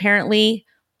Murphy, apparently,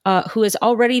 who is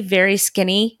already very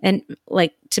skinny and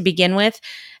like to begin with,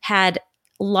 had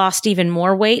lost even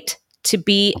more weight to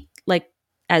be like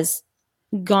as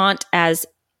gaunt as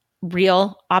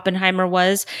real Oppenheimer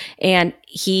was. And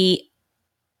he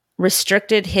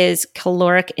restricted his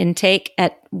caloric intake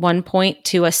at one point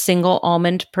to a single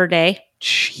almond per day.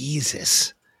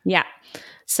 Jesus. Yeah.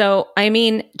 So, I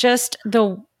mean, just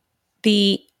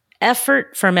the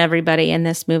effort from everybody in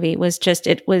this movie was just,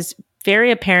 it was very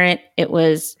apparent. It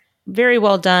was very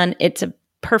well done. It's a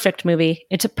perfect movie.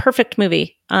 It's a perfect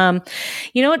movie.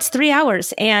 It's 3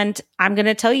 hours, and I'm going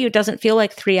to tell you, it doesn't feel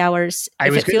like 3 hours.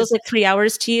 If it feels like 3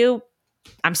 hours to you,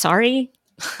 I'm sorry.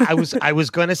 I was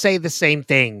going to say the same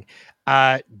thing.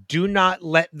 Do not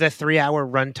let the 3 hour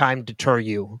runtime deter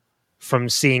you from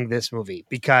seeing this movie,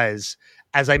 because,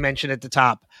 as I mentioned at the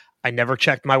top, I never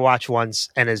checked my watch once.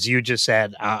 And as you just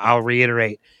said, I'll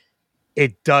reiterate,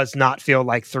 it does not feel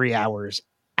like 3 hours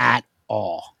at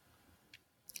all.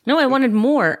 No, I wanted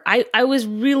more. I was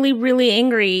really, really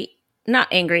angry. Not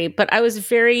angry, but I was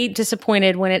very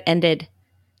disappointed when it ended.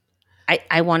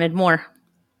 I wanted more.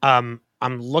 I'm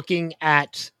looking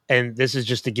at, and this is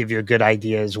just to give you a good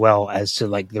idea as well as to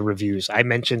like the reviews. I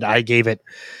mentioned I gave it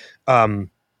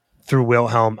through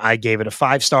Wilhelm. I gave it a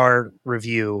 5-star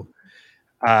review.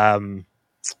 And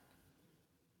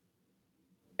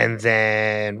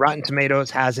then Rotten Tomatoes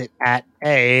has it at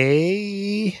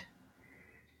a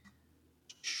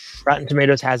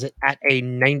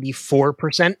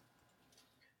 94%.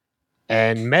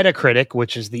 And Metacritic,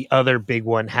 which is the other big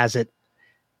one,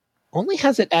 only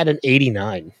has it at an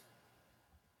 89.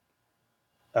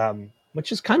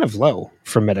 Which is kind of low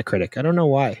for Metacritic. I don't know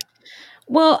why.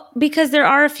 Well, because there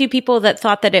are a few people that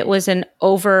thought that it was an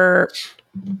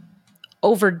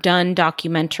overdone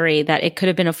documentary, that it could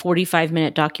have been a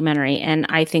 45-minute documentary, and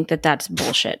I think that that's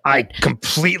bullshit. I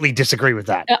completely disagree with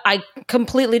that.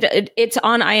 It's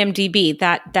on IMDb.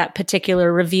 That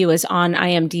particular review is on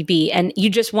IMDb, and you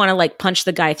just want to like punch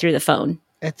the guy through the phone.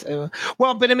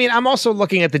 But I mean, I'm also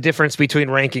looking at the difference between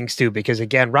rankings too, because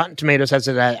again, Rotten Tomatoes has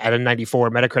it at a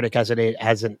 94, Metacritic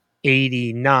has an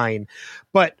 89.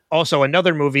 But also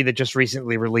another movie that just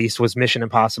recently released was Mission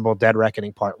Impossible: Dead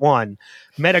Reckoning Part 1.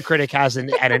 Metacritic has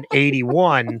it at an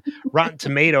 81. Rotten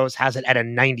Tomatoes has it at a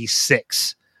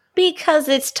 96. Because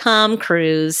it's Tom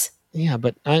Cruise. Yeah,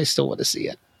 but I still want to see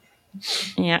it.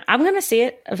 Yeah, I'm going to see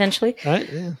it eventually.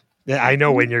 Right? Yeah. Yeah, I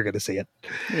know when you're going to see it.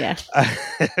 Yeah.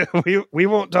 We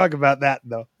won't talk about that,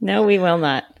 though. No, we will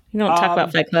not. We don't talk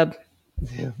about Fight Club.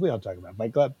 Yeah, we don't talk about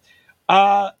Fight Club.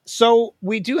 So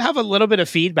we do have a little bit of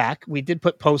feedback. We did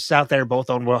put posts out there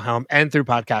both on Wilhelm and through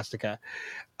Podcastica.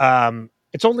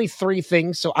 It's only 3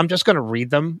 things, so I'm just going to read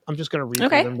them. I'm just going to read through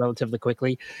them relatively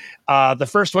quickly. The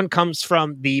first one comes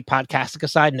from the Podcastica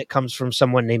side, and it comes from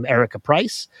someone named Erica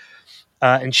Price.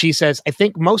 And she says, I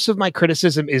think most of my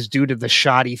criticism is due to the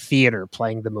shoddy theater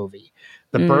playing the movie.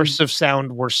 The bursts of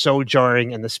sound were so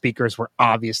jarring and the speakers were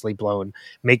obviously blown,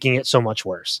 making it so much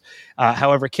worse.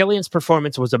 However, Cillian's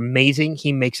performance was amazing.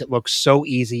 He makes it look so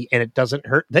easy and it doesn't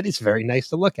hurt. That is very nice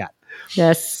to look at.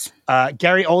 Yes.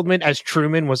 Gary Oldman as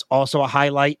Truman was also a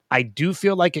highlight. I do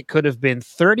feel like it could have been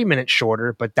 30 minutes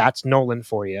shorter, but that's Nolan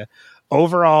for you.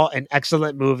 Overall, an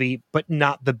excellent movie, but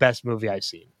not the best movie I've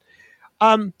seen.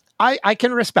 I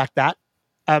can respect that.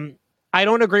 I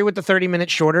don't agree with the 30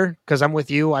 minutes shorter because I'm with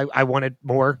you. I wanted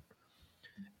more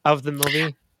of the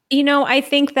movie. You know, I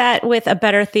think that with a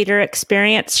better theater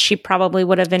experience, she probably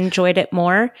would have enjoyed it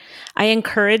more. I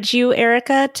encourage you,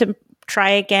 Erica, to try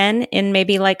again in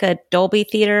maybe like a Dolby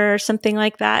theater or something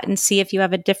like that and see if you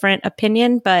have a different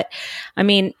opinion. But I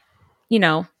mean, you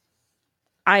know,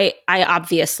 I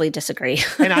obviously disagree.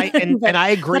 And I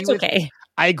agree with okay.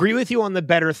 I agree with you on the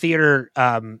better theater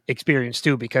experience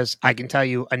too, because I can tell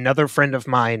you another friend of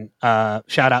mine,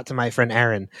 shout out to my friend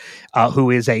Aaron,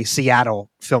 who is a Seattle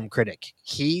film critic.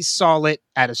 He saw it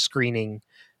at a screening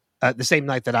the same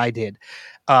night that I did.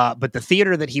 But the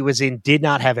theater that he was in did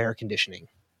not have air conditioning.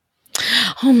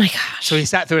 Oh my gosh. So he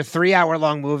sat through a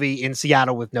 3-hour-long movie in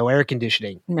Seattle with no air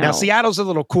conditioning. No. Now, Seattle's a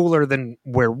little cooler than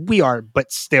where we are,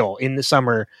 but still in the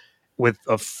summer with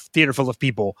a theater full of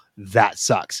people, that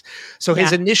sucks. So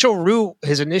his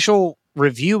initial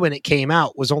review when it came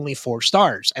out was only 4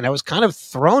 stars. And I was kind of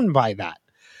thrown by that.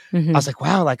 I was like,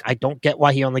 wow, like I don't get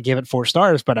why he only gave it 4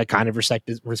 stars, but I kind of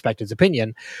respect his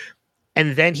opinion.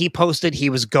 And then he posted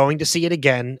he was going to see it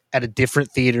again at a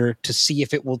different theater to see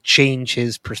if it will change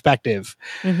his perspective.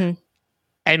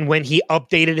 And when he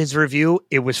updated his review,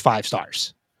 it was 5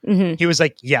 stars. He was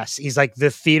like, yes. He's like, the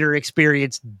theater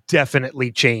experience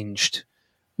definitely changed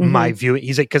my view.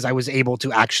 He's like, because I was able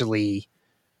to actually,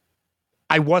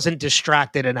 I wasn't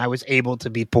distracted and I was able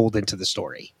to be pulled into the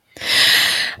story.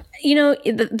 You know,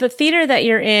 the theater that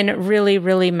you're in really,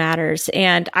 really matters.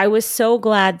 And I was so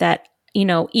glad that, you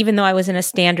know, even though I was in a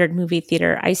standard movie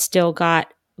theater, I still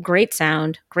got great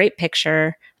sound, great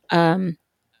picture, a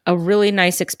really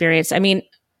nice experience. I mean,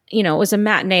 you know, it was a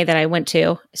matinee that I went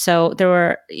to. So there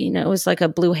were, you know, it was like a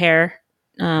blue hair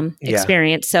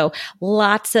experience. So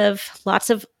lots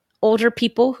of older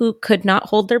people who could not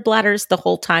hold their bladders the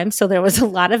whole time. So there was a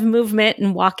lot of movement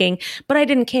and walking, but I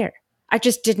didn't care. I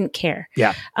just didn't care.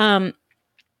 Yeah.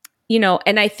 You know,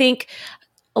 and I think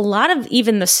a lot of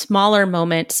even the smaller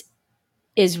moments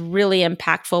is really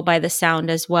impactful by the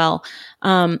sound as well.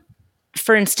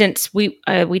 For instance, we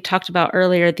talked about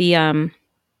earlier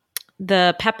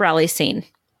the pep rally scene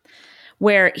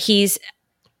where he's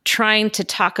trying to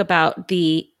talk about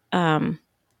the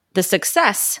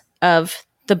success of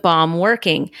the bomb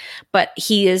working, but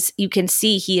you can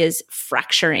see he is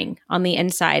fracturing on the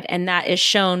inside. And that is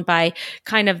shown by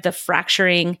kind of the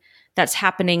fracturing that's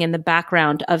happening in the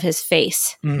background of his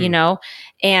face, you know,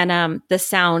 and the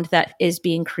sound that is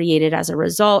being created as a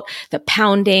result, the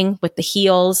pounding with the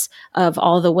heels of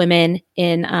all the women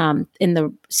in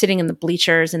the sitting in the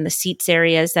bleachers and the seats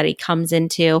areas that he comes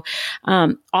into.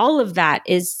 All of that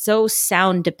is so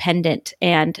sound dependent.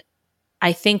 And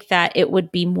I think that it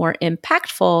would be more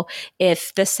impactful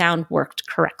if the sound worked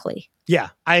correctly. Yeah,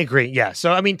 I agree. Yeah.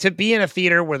 So, I mean, to be in a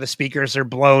theater where the speakers are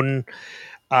blown,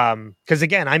 because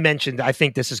again, I mentioned, I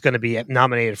think this is going to be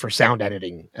nominated for sound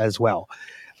editing as well.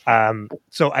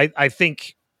 So I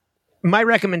think my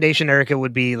recommendation, Erica,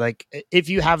 would be like, if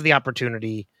you have the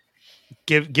opportunity,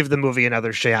 give the movie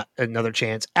another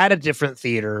chance at a different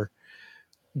theater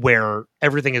where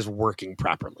everything is working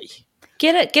properly.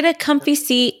 Get a comfy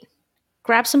seat,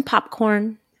 grab some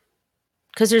popcorn,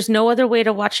 because there's no other way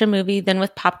to watch a movie than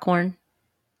with popcorn.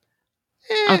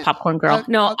 I'm a popcorn girl.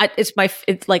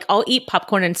 It's like I'll eat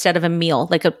popcorn instead of a meal,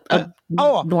 like a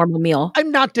normal meal.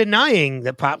 I'm not denying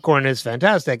that popcorn is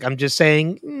fantastic. I'm just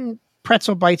saying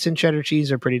pretzel bites and cheddar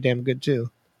cheese are pretty damn good too.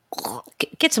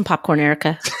 Get some popcorn,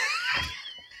 Erica.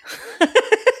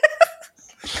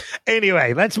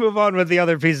 Anyway, let's move on with the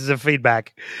other pieces of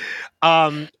feedback.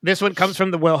 This one comes from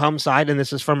the Wilhelm side, and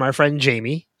this is from our friend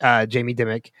Jamie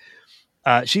Dimmick.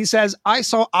 She says, I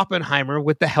saw Oppenheimer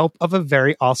with the help of a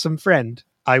very awesome friend.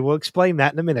 I will explain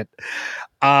that in a minute.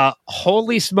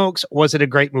 Holy smokes, was it a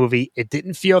great movie? It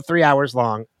didn't feel 3 hours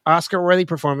long. Oscar-worthy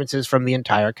performances from the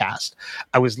entire cast.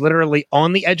 I was literally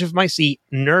on the edge of my seat,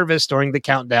 nervous during the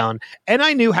countdown, and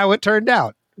I knew how it turned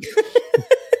out.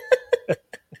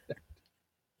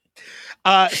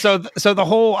 So the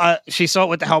whole she saw it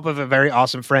with the help of a very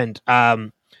awesome friend.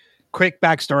 Quick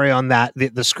backstory on that: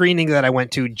 the screening that I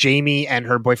went to, Jamie and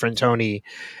her boyfriend Tony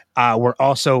were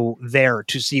also there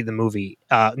to see the movie.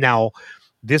 Now,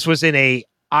 this was in a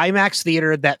IMAX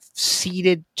theater that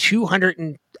seated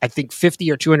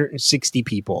 250 or 260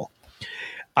 people.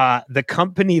 The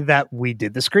company that we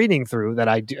did the screening through, that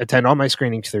I attend all my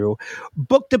screenings through,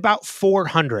 booked about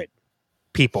 400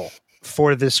 people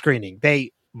for this screening.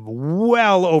 They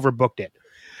well overbooked it.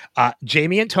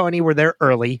 Jamie and Tony were there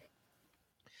early.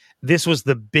 This was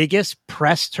the biggest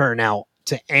press turnout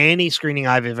to any screening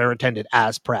I've ever attended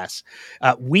as press.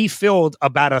 We filled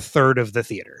about a third of the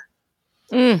theater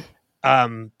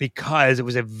because it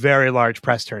was a very large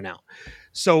press turnout.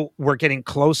 So we're getting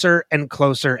closer and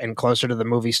closer and closer to the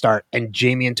movie start, and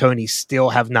Jamie and Tony still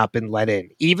have not been let in,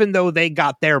 even though they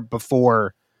got there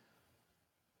before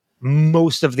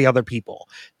most of the other people.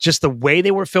 Just the way they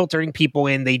were filtering people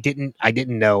in, I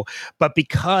didn't know. But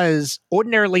because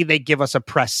ordinarily they give us a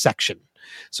press section,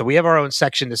 so we have our own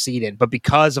section to seat in, but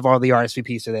because of all the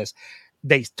RSVPs to this,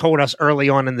 they told us early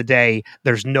on in the day,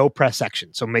 there's no press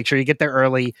section. So make sure you get there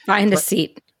early. Find a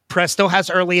seat. Press still has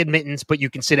early admittance, but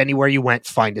you can sit anywhere you went,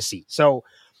 find a seat. So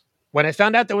when I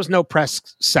found out there was no press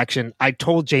section, I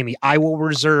told Jamie, I will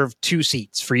reserve 2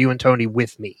 seats for you and Tony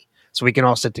with me so we can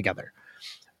all sit together.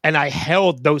 And I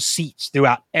held those seats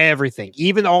throughout everything,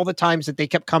 even all the times that they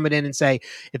kept coming in and say,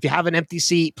 if you have an empty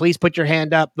seat, please put your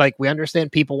hand up. Like, we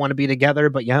understand people want to be together,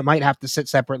 but you might have to sit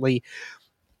separately.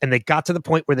 And they got to the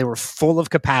point where they were full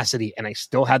of capacity, and I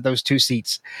still had those 2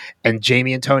 seats, and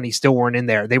Jamie and Tony still weren't in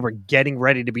there. They were getting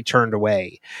ready to be turned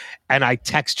away. And I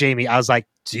text Jamie. I was like,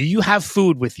 do you have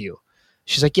food with you?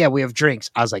 She's like, yeah, we have drinks.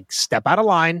 I was like, step out of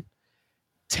line.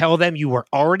 Tell them you were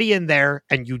already in there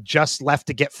and you just left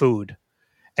to get food,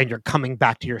 and you're coming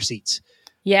back to your seats.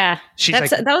 Yeah.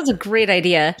 That was a great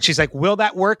idea. She's like, will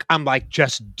that work? I'm like,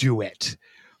 just do it.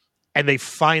 And they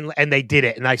they did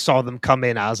it. And I saw them come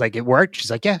in. I was like, it worked. She's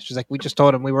like, yeah. She's like, we just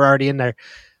told them we were already in there.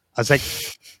 I was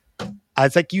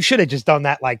like, you should have just done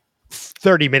that like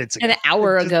 30 minutes ago. An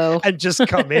hour ago. And just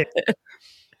come in.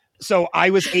 So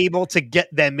I was able to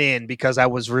get them in because I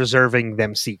was reserving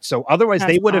them seats. So otherwise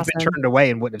they would have been turned away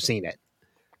and wouldn't have seen it.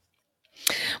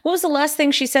 What was the last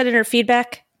thing she said in her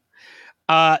feedback?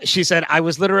 She said, I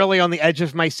was literally on the edge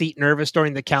of my seat, nervous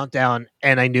during the countdown,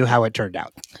 and I knew how it turned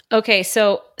out. Okay,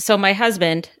 so my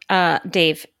husband,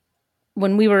 Dave,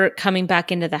 when we were coming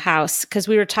back into the house, because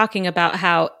we were talking about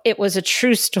how it was a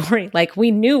true story, like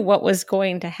we knew what was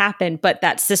going to happen, but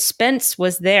that suspense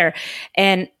was there.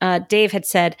 And Dave had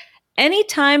said,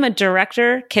 anytime a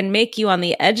director can make you on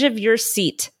the edge of your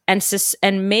seat and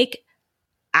make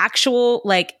actual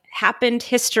like happened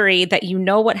history that you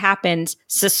know what happened,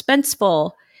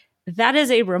 suspenseful, that is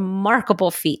a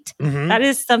remarkable feat. Mm-hmm. That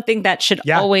is something that should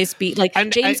always be like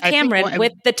James Cameron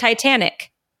with the Titanic.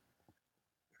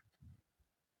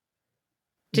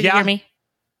 Did you hear me?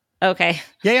 Okay.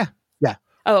 Yeah.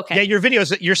 Oh, okay. Yeah,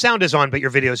 your sound is on, but your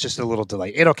video is just a little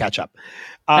delayed. It'll catch up.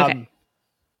 Okay.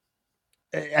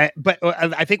 But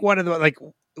I think one of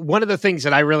the things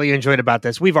that I really enjoyed about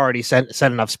this, we've already said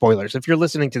enough spoilers. If you're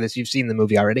listening to this, you've seen the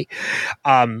movie already.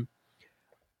 The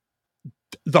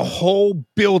whole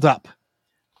build up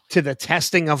to the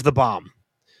testing of the bomb,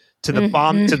 to the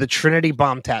bomb, to the Trinity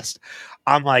bomb test.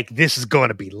 I'm like, this is going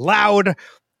to be loud.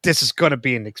 This is going to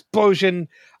be an explosion.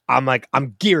 I'm like,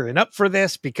 I'm gearing up for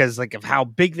this because like of how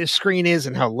big this screen is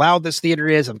and how loud this theater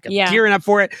is. I'm gearing up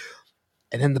for it.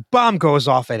 And then the bomb goes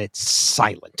off and it's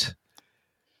silent.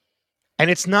 And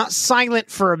it's not silent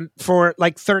for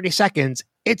like 30 seconds.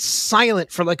 It's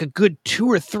silent for like a good 2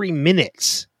 or 3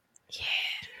 minutes. Yeah.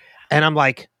 And I'm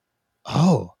like,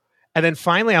 oh. And then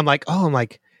finally I'm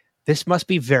like, this must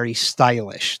be very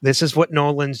stylish. This is what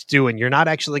Nolan's doing. You're not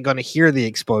actually going to hear the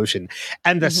explosion.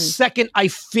 And the second I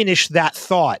finish that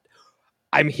thought,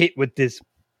 I'm hit with this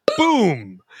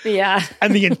boom. Yeah.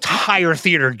 And the entire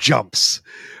theater jumps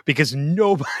because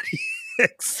nobody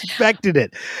expected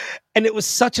it. And it was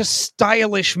such a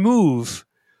stylish move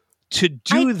to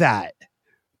do that.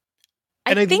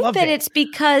 And I think that it's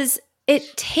because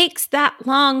it takes that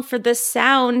long for the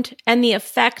sound and the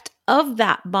effect of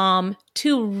that bomb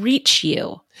to reach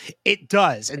you. It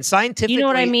does. And scientifically, you know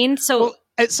what I mean? So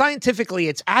scientifically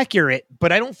it's accurate,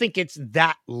 but I don't think it's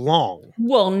that long.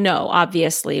 Well, no,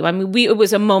 obviously. I mean, it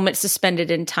was a moment suspended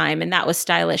in time, and that was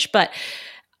stylish. But,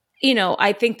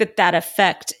 I think that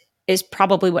effect is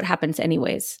probably what happens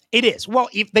anyways. It is. Well,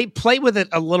 if they play with it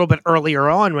a little bit earlier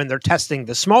on when they're testing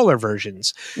the smaller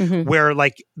versions, where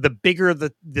like the bigger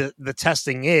the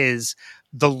testing is,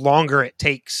 the longer it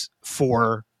takes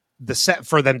for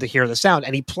them to hear the sound.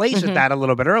 And he plays with that a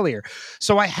little bit earlier.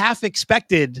 So I half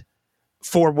expected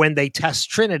for when they test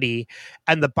Trinity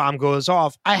and the bomb goes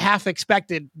off, I half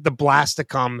expected the blast to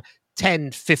come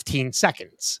 10, 15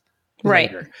 seconds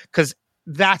later. Because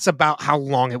that's about how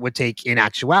long it would take in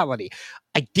actuality.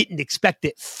 I didn't expect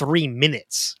it 3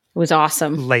 minutes. It was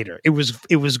awesome. Later. It was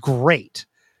great.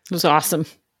 It was awesome.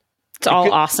 It's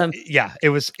all awesome. Yeah, it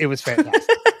was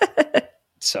fantastic.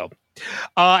 So,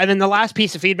 and then the last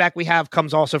piece of feedback we have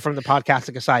comes also from the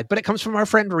Podcastica side, but it comes from our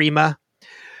friend Rima.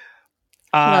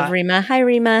 Love Rima. Hi,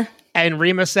 Rima. And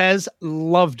Rima says,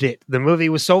 loved it. The movie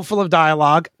was so full of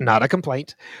dialogue, not a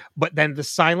complaint, but then the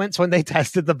silence when they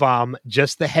tested the bomb,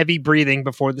 just the heavy breathing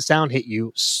before the sound hit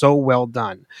you, so well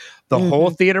done. The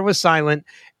whole theater was silent,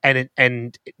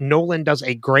 and Nolan does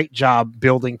a great job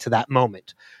building to that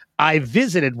moment. I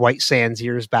visited White Sands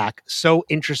years back. So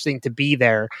interesting to be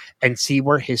there and see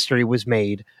where history was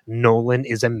made. Nolan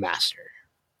is a master.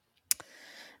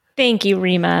 Thank you,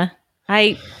 Rima.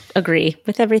 I agree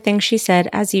with everything she said,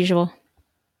 as usual.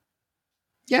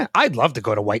 Yeah, I'd love to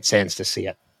go to White Sands to see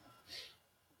it.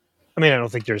 I mean, I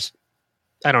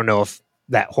don't know if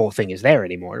that whole thing is there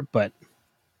anymore, but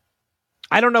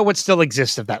I don't know what still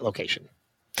exists of that location.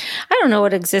 I don't know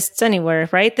what exists anywhere,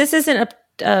 right? This isn't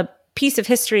a piece of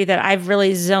history that I've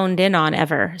really zoned in on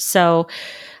ever. So,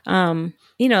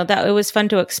 that it was fun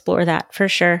to explore that for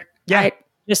sure. Yeah.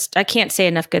 I can't say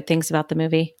enough good things about the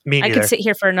movie. Me neither. I could sit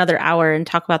here for another hour and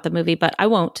talk about the movie, but I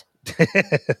won't.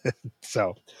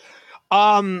 So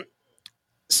we're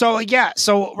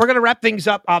going to wrap things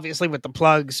up, obviously, with the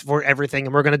plugs for everything.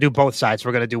 And we're going to do both sides.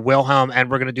 We're going to do Wilhelm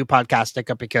and we're going to do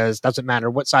Podcastica, because it doesn't matter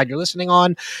what side you're listening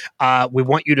on. We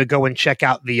want you to go and check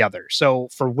out the other. So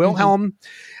for Wilhelm,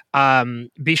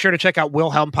 be sure to check out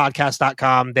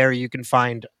wilhelmpodcast.com. There you can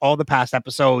find all the past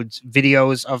episodes,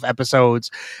 videos of episodes,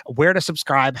 where to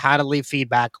subscribe, how to leave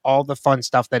feedback, all the fun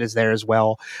stuff that is there as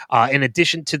well. In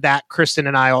addition to that, Kristen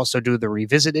and I also do the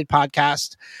Revisited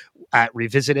podcast at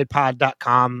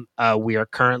revisitedpod.com. We are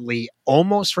currently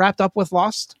almost wrapped up with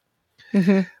Lost.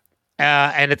 And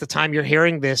at the time you're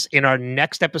hearing this, in our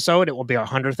next episode, it will be our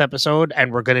 100th episode,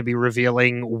 and we're going to be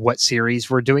revealing what series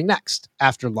we're doing next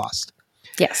after Lost.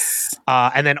 Yes.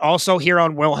 And then also here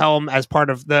on Wilhelm, as part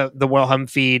of the Wilhelm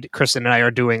feed, Kristen and I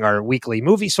are doing our weekly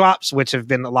movie swaps, which have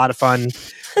been a lot of fun.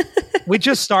 We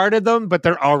just started them, but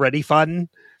they're already fun.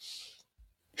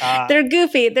 They're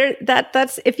goofy.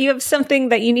 That's if you have something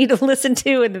that you need to listen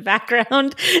to in the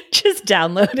background, just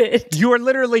download it. You are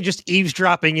literally just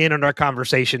eavesdropping in on our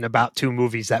conversation about 2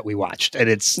 movies that we watched, and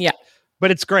but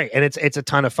it's great, and it's a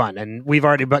ton of fun, and we've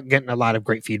already been getting a lot of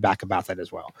great feedback about that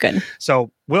as well. Good.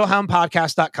 So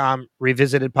wilhelmpodcast.com,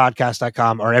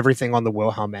 revisitedpodcast.com are everything on the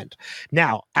Wilhelm end.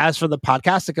 Now, as for the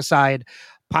Podcastica side,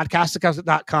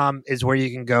 podcastica.com is where you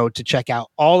can go to check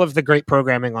out all of the great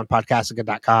programming on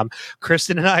podcastica.com.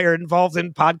 Kristen and I are involved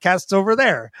in podcasts over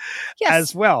there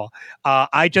as well.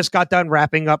 I just got done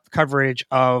wrapping up coverage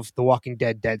of The Walking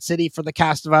Dead Dead City for The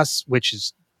Cast of Us, which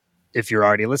is, if you're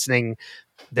already listening,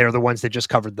 they're the ones that just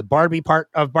covered the Barbie part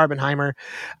of Barbenheimer.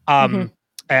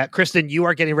 Kristen, you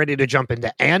are getting ready to jump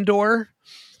into Andor.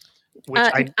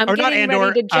 Which I'm getting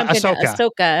ready to jump into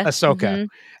Ahsoka. Ahsoka.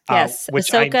 Yes,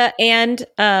 Ahsoka, and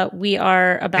we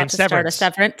are about to start a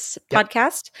Severance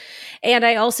podcast. And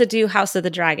I also do House of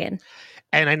the Dragon.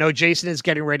 And I know Jason is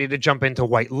getting ready to jump into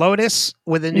White Lotus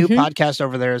with a new podcast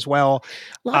over there as well.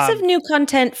 Lots of new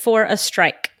content for a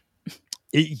strike.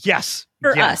 Yes.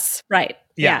 For us, right.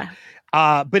 Yeah.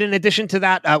 But in addition to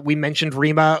that, we mentioned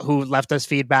Rima, who left us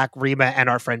feedback. Rima and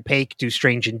our friend Paik do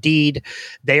Strange Indeed.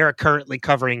 They are currently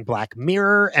covering Black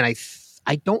Mirror, and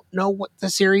I don't know what the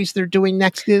series they're doing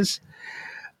next is.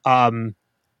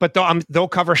 But they'll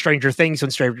cover Stranger Things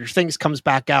when Stranger Things comes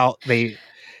back out. They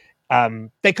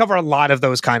cover a lot of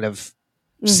those kind of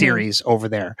series over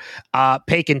there.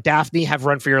 Paik and Daphne have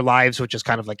Run for Your Lives, which is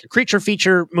kind of like a creature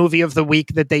feature movie of the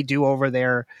week that they do over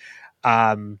there.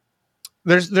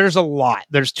 There's a lot.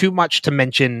 There's too much to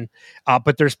mention,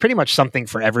 but there's pretty much something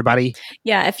for everybody.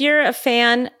 Yeah, if you're a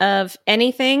fan of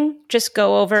anything, just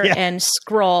go over and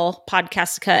scroll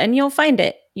Podcastica and you'll find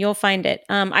it.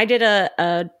 I did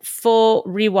a full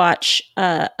rewatch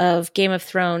of Game of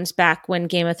Thrones back when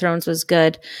Game of Thrones was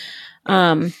good.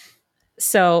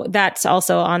 So that's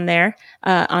also on there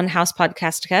on House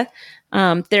Podcastica.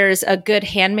 There's a Good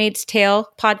Handmaid's Tale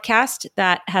podcast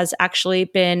that has actually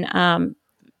been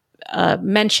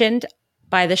mentioned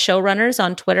by the showrunners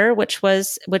on Twitter, which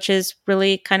is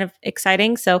really kind of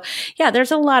exciting. So yeah,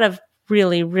 there's a lot of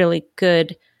really, really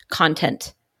good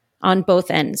content on both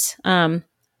ends.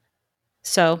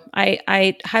 So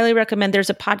I highly recommend. There's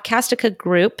a Podcastica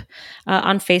group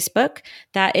on Facebook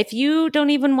that if you don't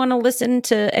even want to listen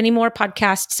to any more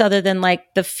podcasts other than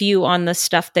like the few on the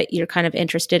stuff that you're kind of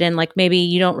interested in, like maybe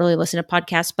you don't really listen to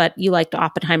podcasts, but you liked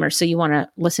Oppenheimer, so you want to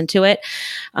listen to it.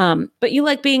 But you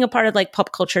like being a part of like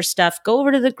pop culture stuff, go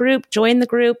over to the group, join the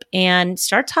group, and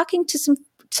start talking to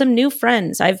some new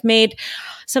friends. I've made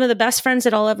some of the best friends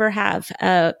that I'll ever have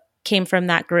came from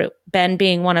that group, Ben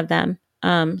being one of them.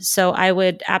 So I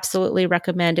would absolutely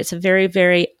recommend. It's a very,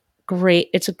 very great,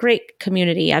 it's a great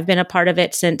community. I've been a part of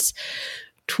it since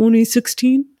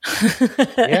 2016.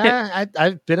 Yeah,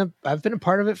 I've been a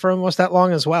part of it for almost that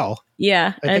long as well.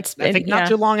 Yeah. I think not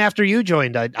too long after you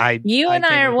joined, you and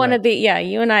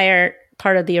I are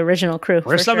part of the original crew.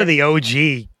 We're some of the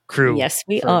OG crew. Yes,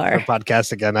 we are. For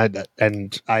podcast again.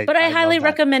 But I highly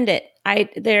recommend it.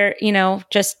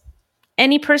 Just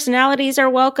any personalities are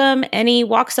welcome. Any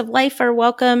walks of life are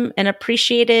welcome and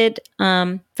appreciated.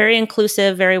 Very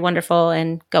inclusive, very wonderful,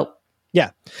 and go.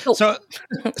 Yeah. Go.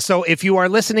 So if you are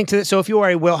listening to this, so if you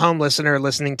are a Wilhelm listener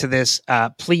listening to this,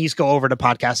 please go over to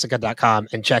podcastica.com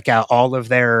and check out all of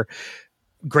their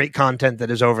great content that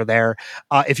is over there.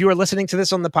 If you are listening to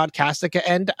this on the Podcastica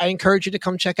end, I encourage you to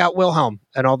come check out Wilhelm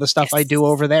and all the stuff I do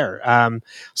over there.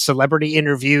 Celebrity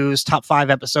interviews, top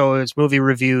 5 episodes, movie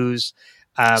reviews,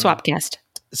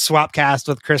 Swapcast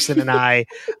with Kristen and I.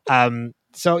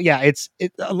 So yeah, it's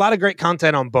a lot of great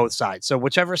content on both sides. So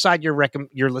whichever side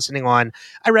you're listening on,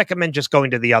 I recommend just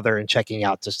going to the other and checking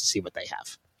out just to see what they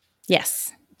have.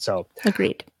 Yes. So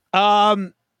agreed.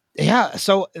 Yeah.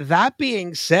 So that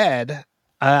being said,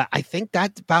 I think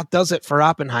that about does it for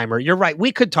Oppenheimer. You're right.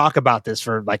 We could talk about this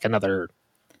for like another.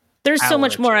 There's so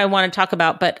much more I want to talk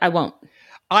about, but I won't.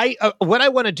 What I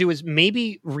want to do is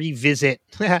maybe revisit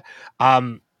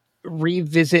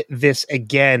this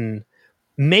again,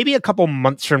 maybe a couple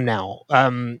months from now,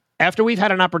 after we've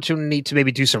had an opportunity to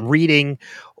maybe do some reading,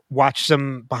 watch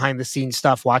some behind the scenes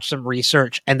stuff, watch some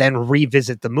research, and then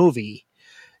revisit the movie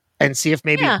and see if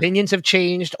maybe opinions have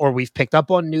changed or we've picked up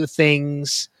on new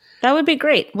things. That would be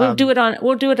great. We'll do it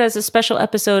as a special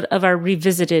episode of our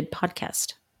Revisited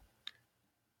podcast.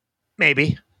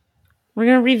 Maybe. We're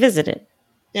going to revisit it.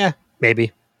 Yeah,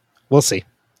 maybe. We'll see.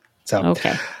 So,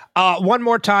 okay. One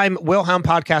more time,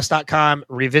 wilhelmpodcast.com,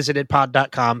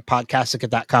 revisitedpod.com,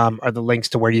 podcastica.com are the links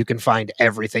to where you can find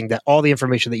everything, all the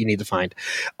information that you need to find.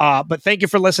 But thank you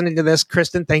for listening to this.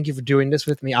 Kristen, thank you for doing this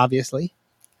with me, obviously.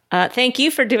 Thank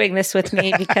you for doing this with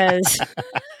me because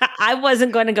I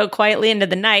wasn't going to go quietly into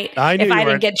the night if I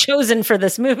didn't get chosen for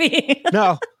this movie.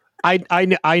 No,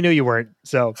 I knew you weren't.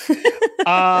 So,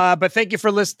 but thank you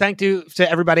for listening. Thank you to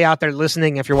everybody out there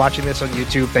listening. If you're watching this on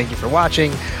YouTube, thank you for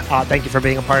watching. Thank you for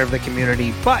being a part of the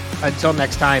community. But until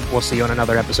next time, we'll see you on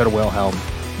another episode of Wilhelm.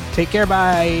 Take care.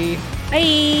 Bye.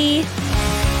 Bye.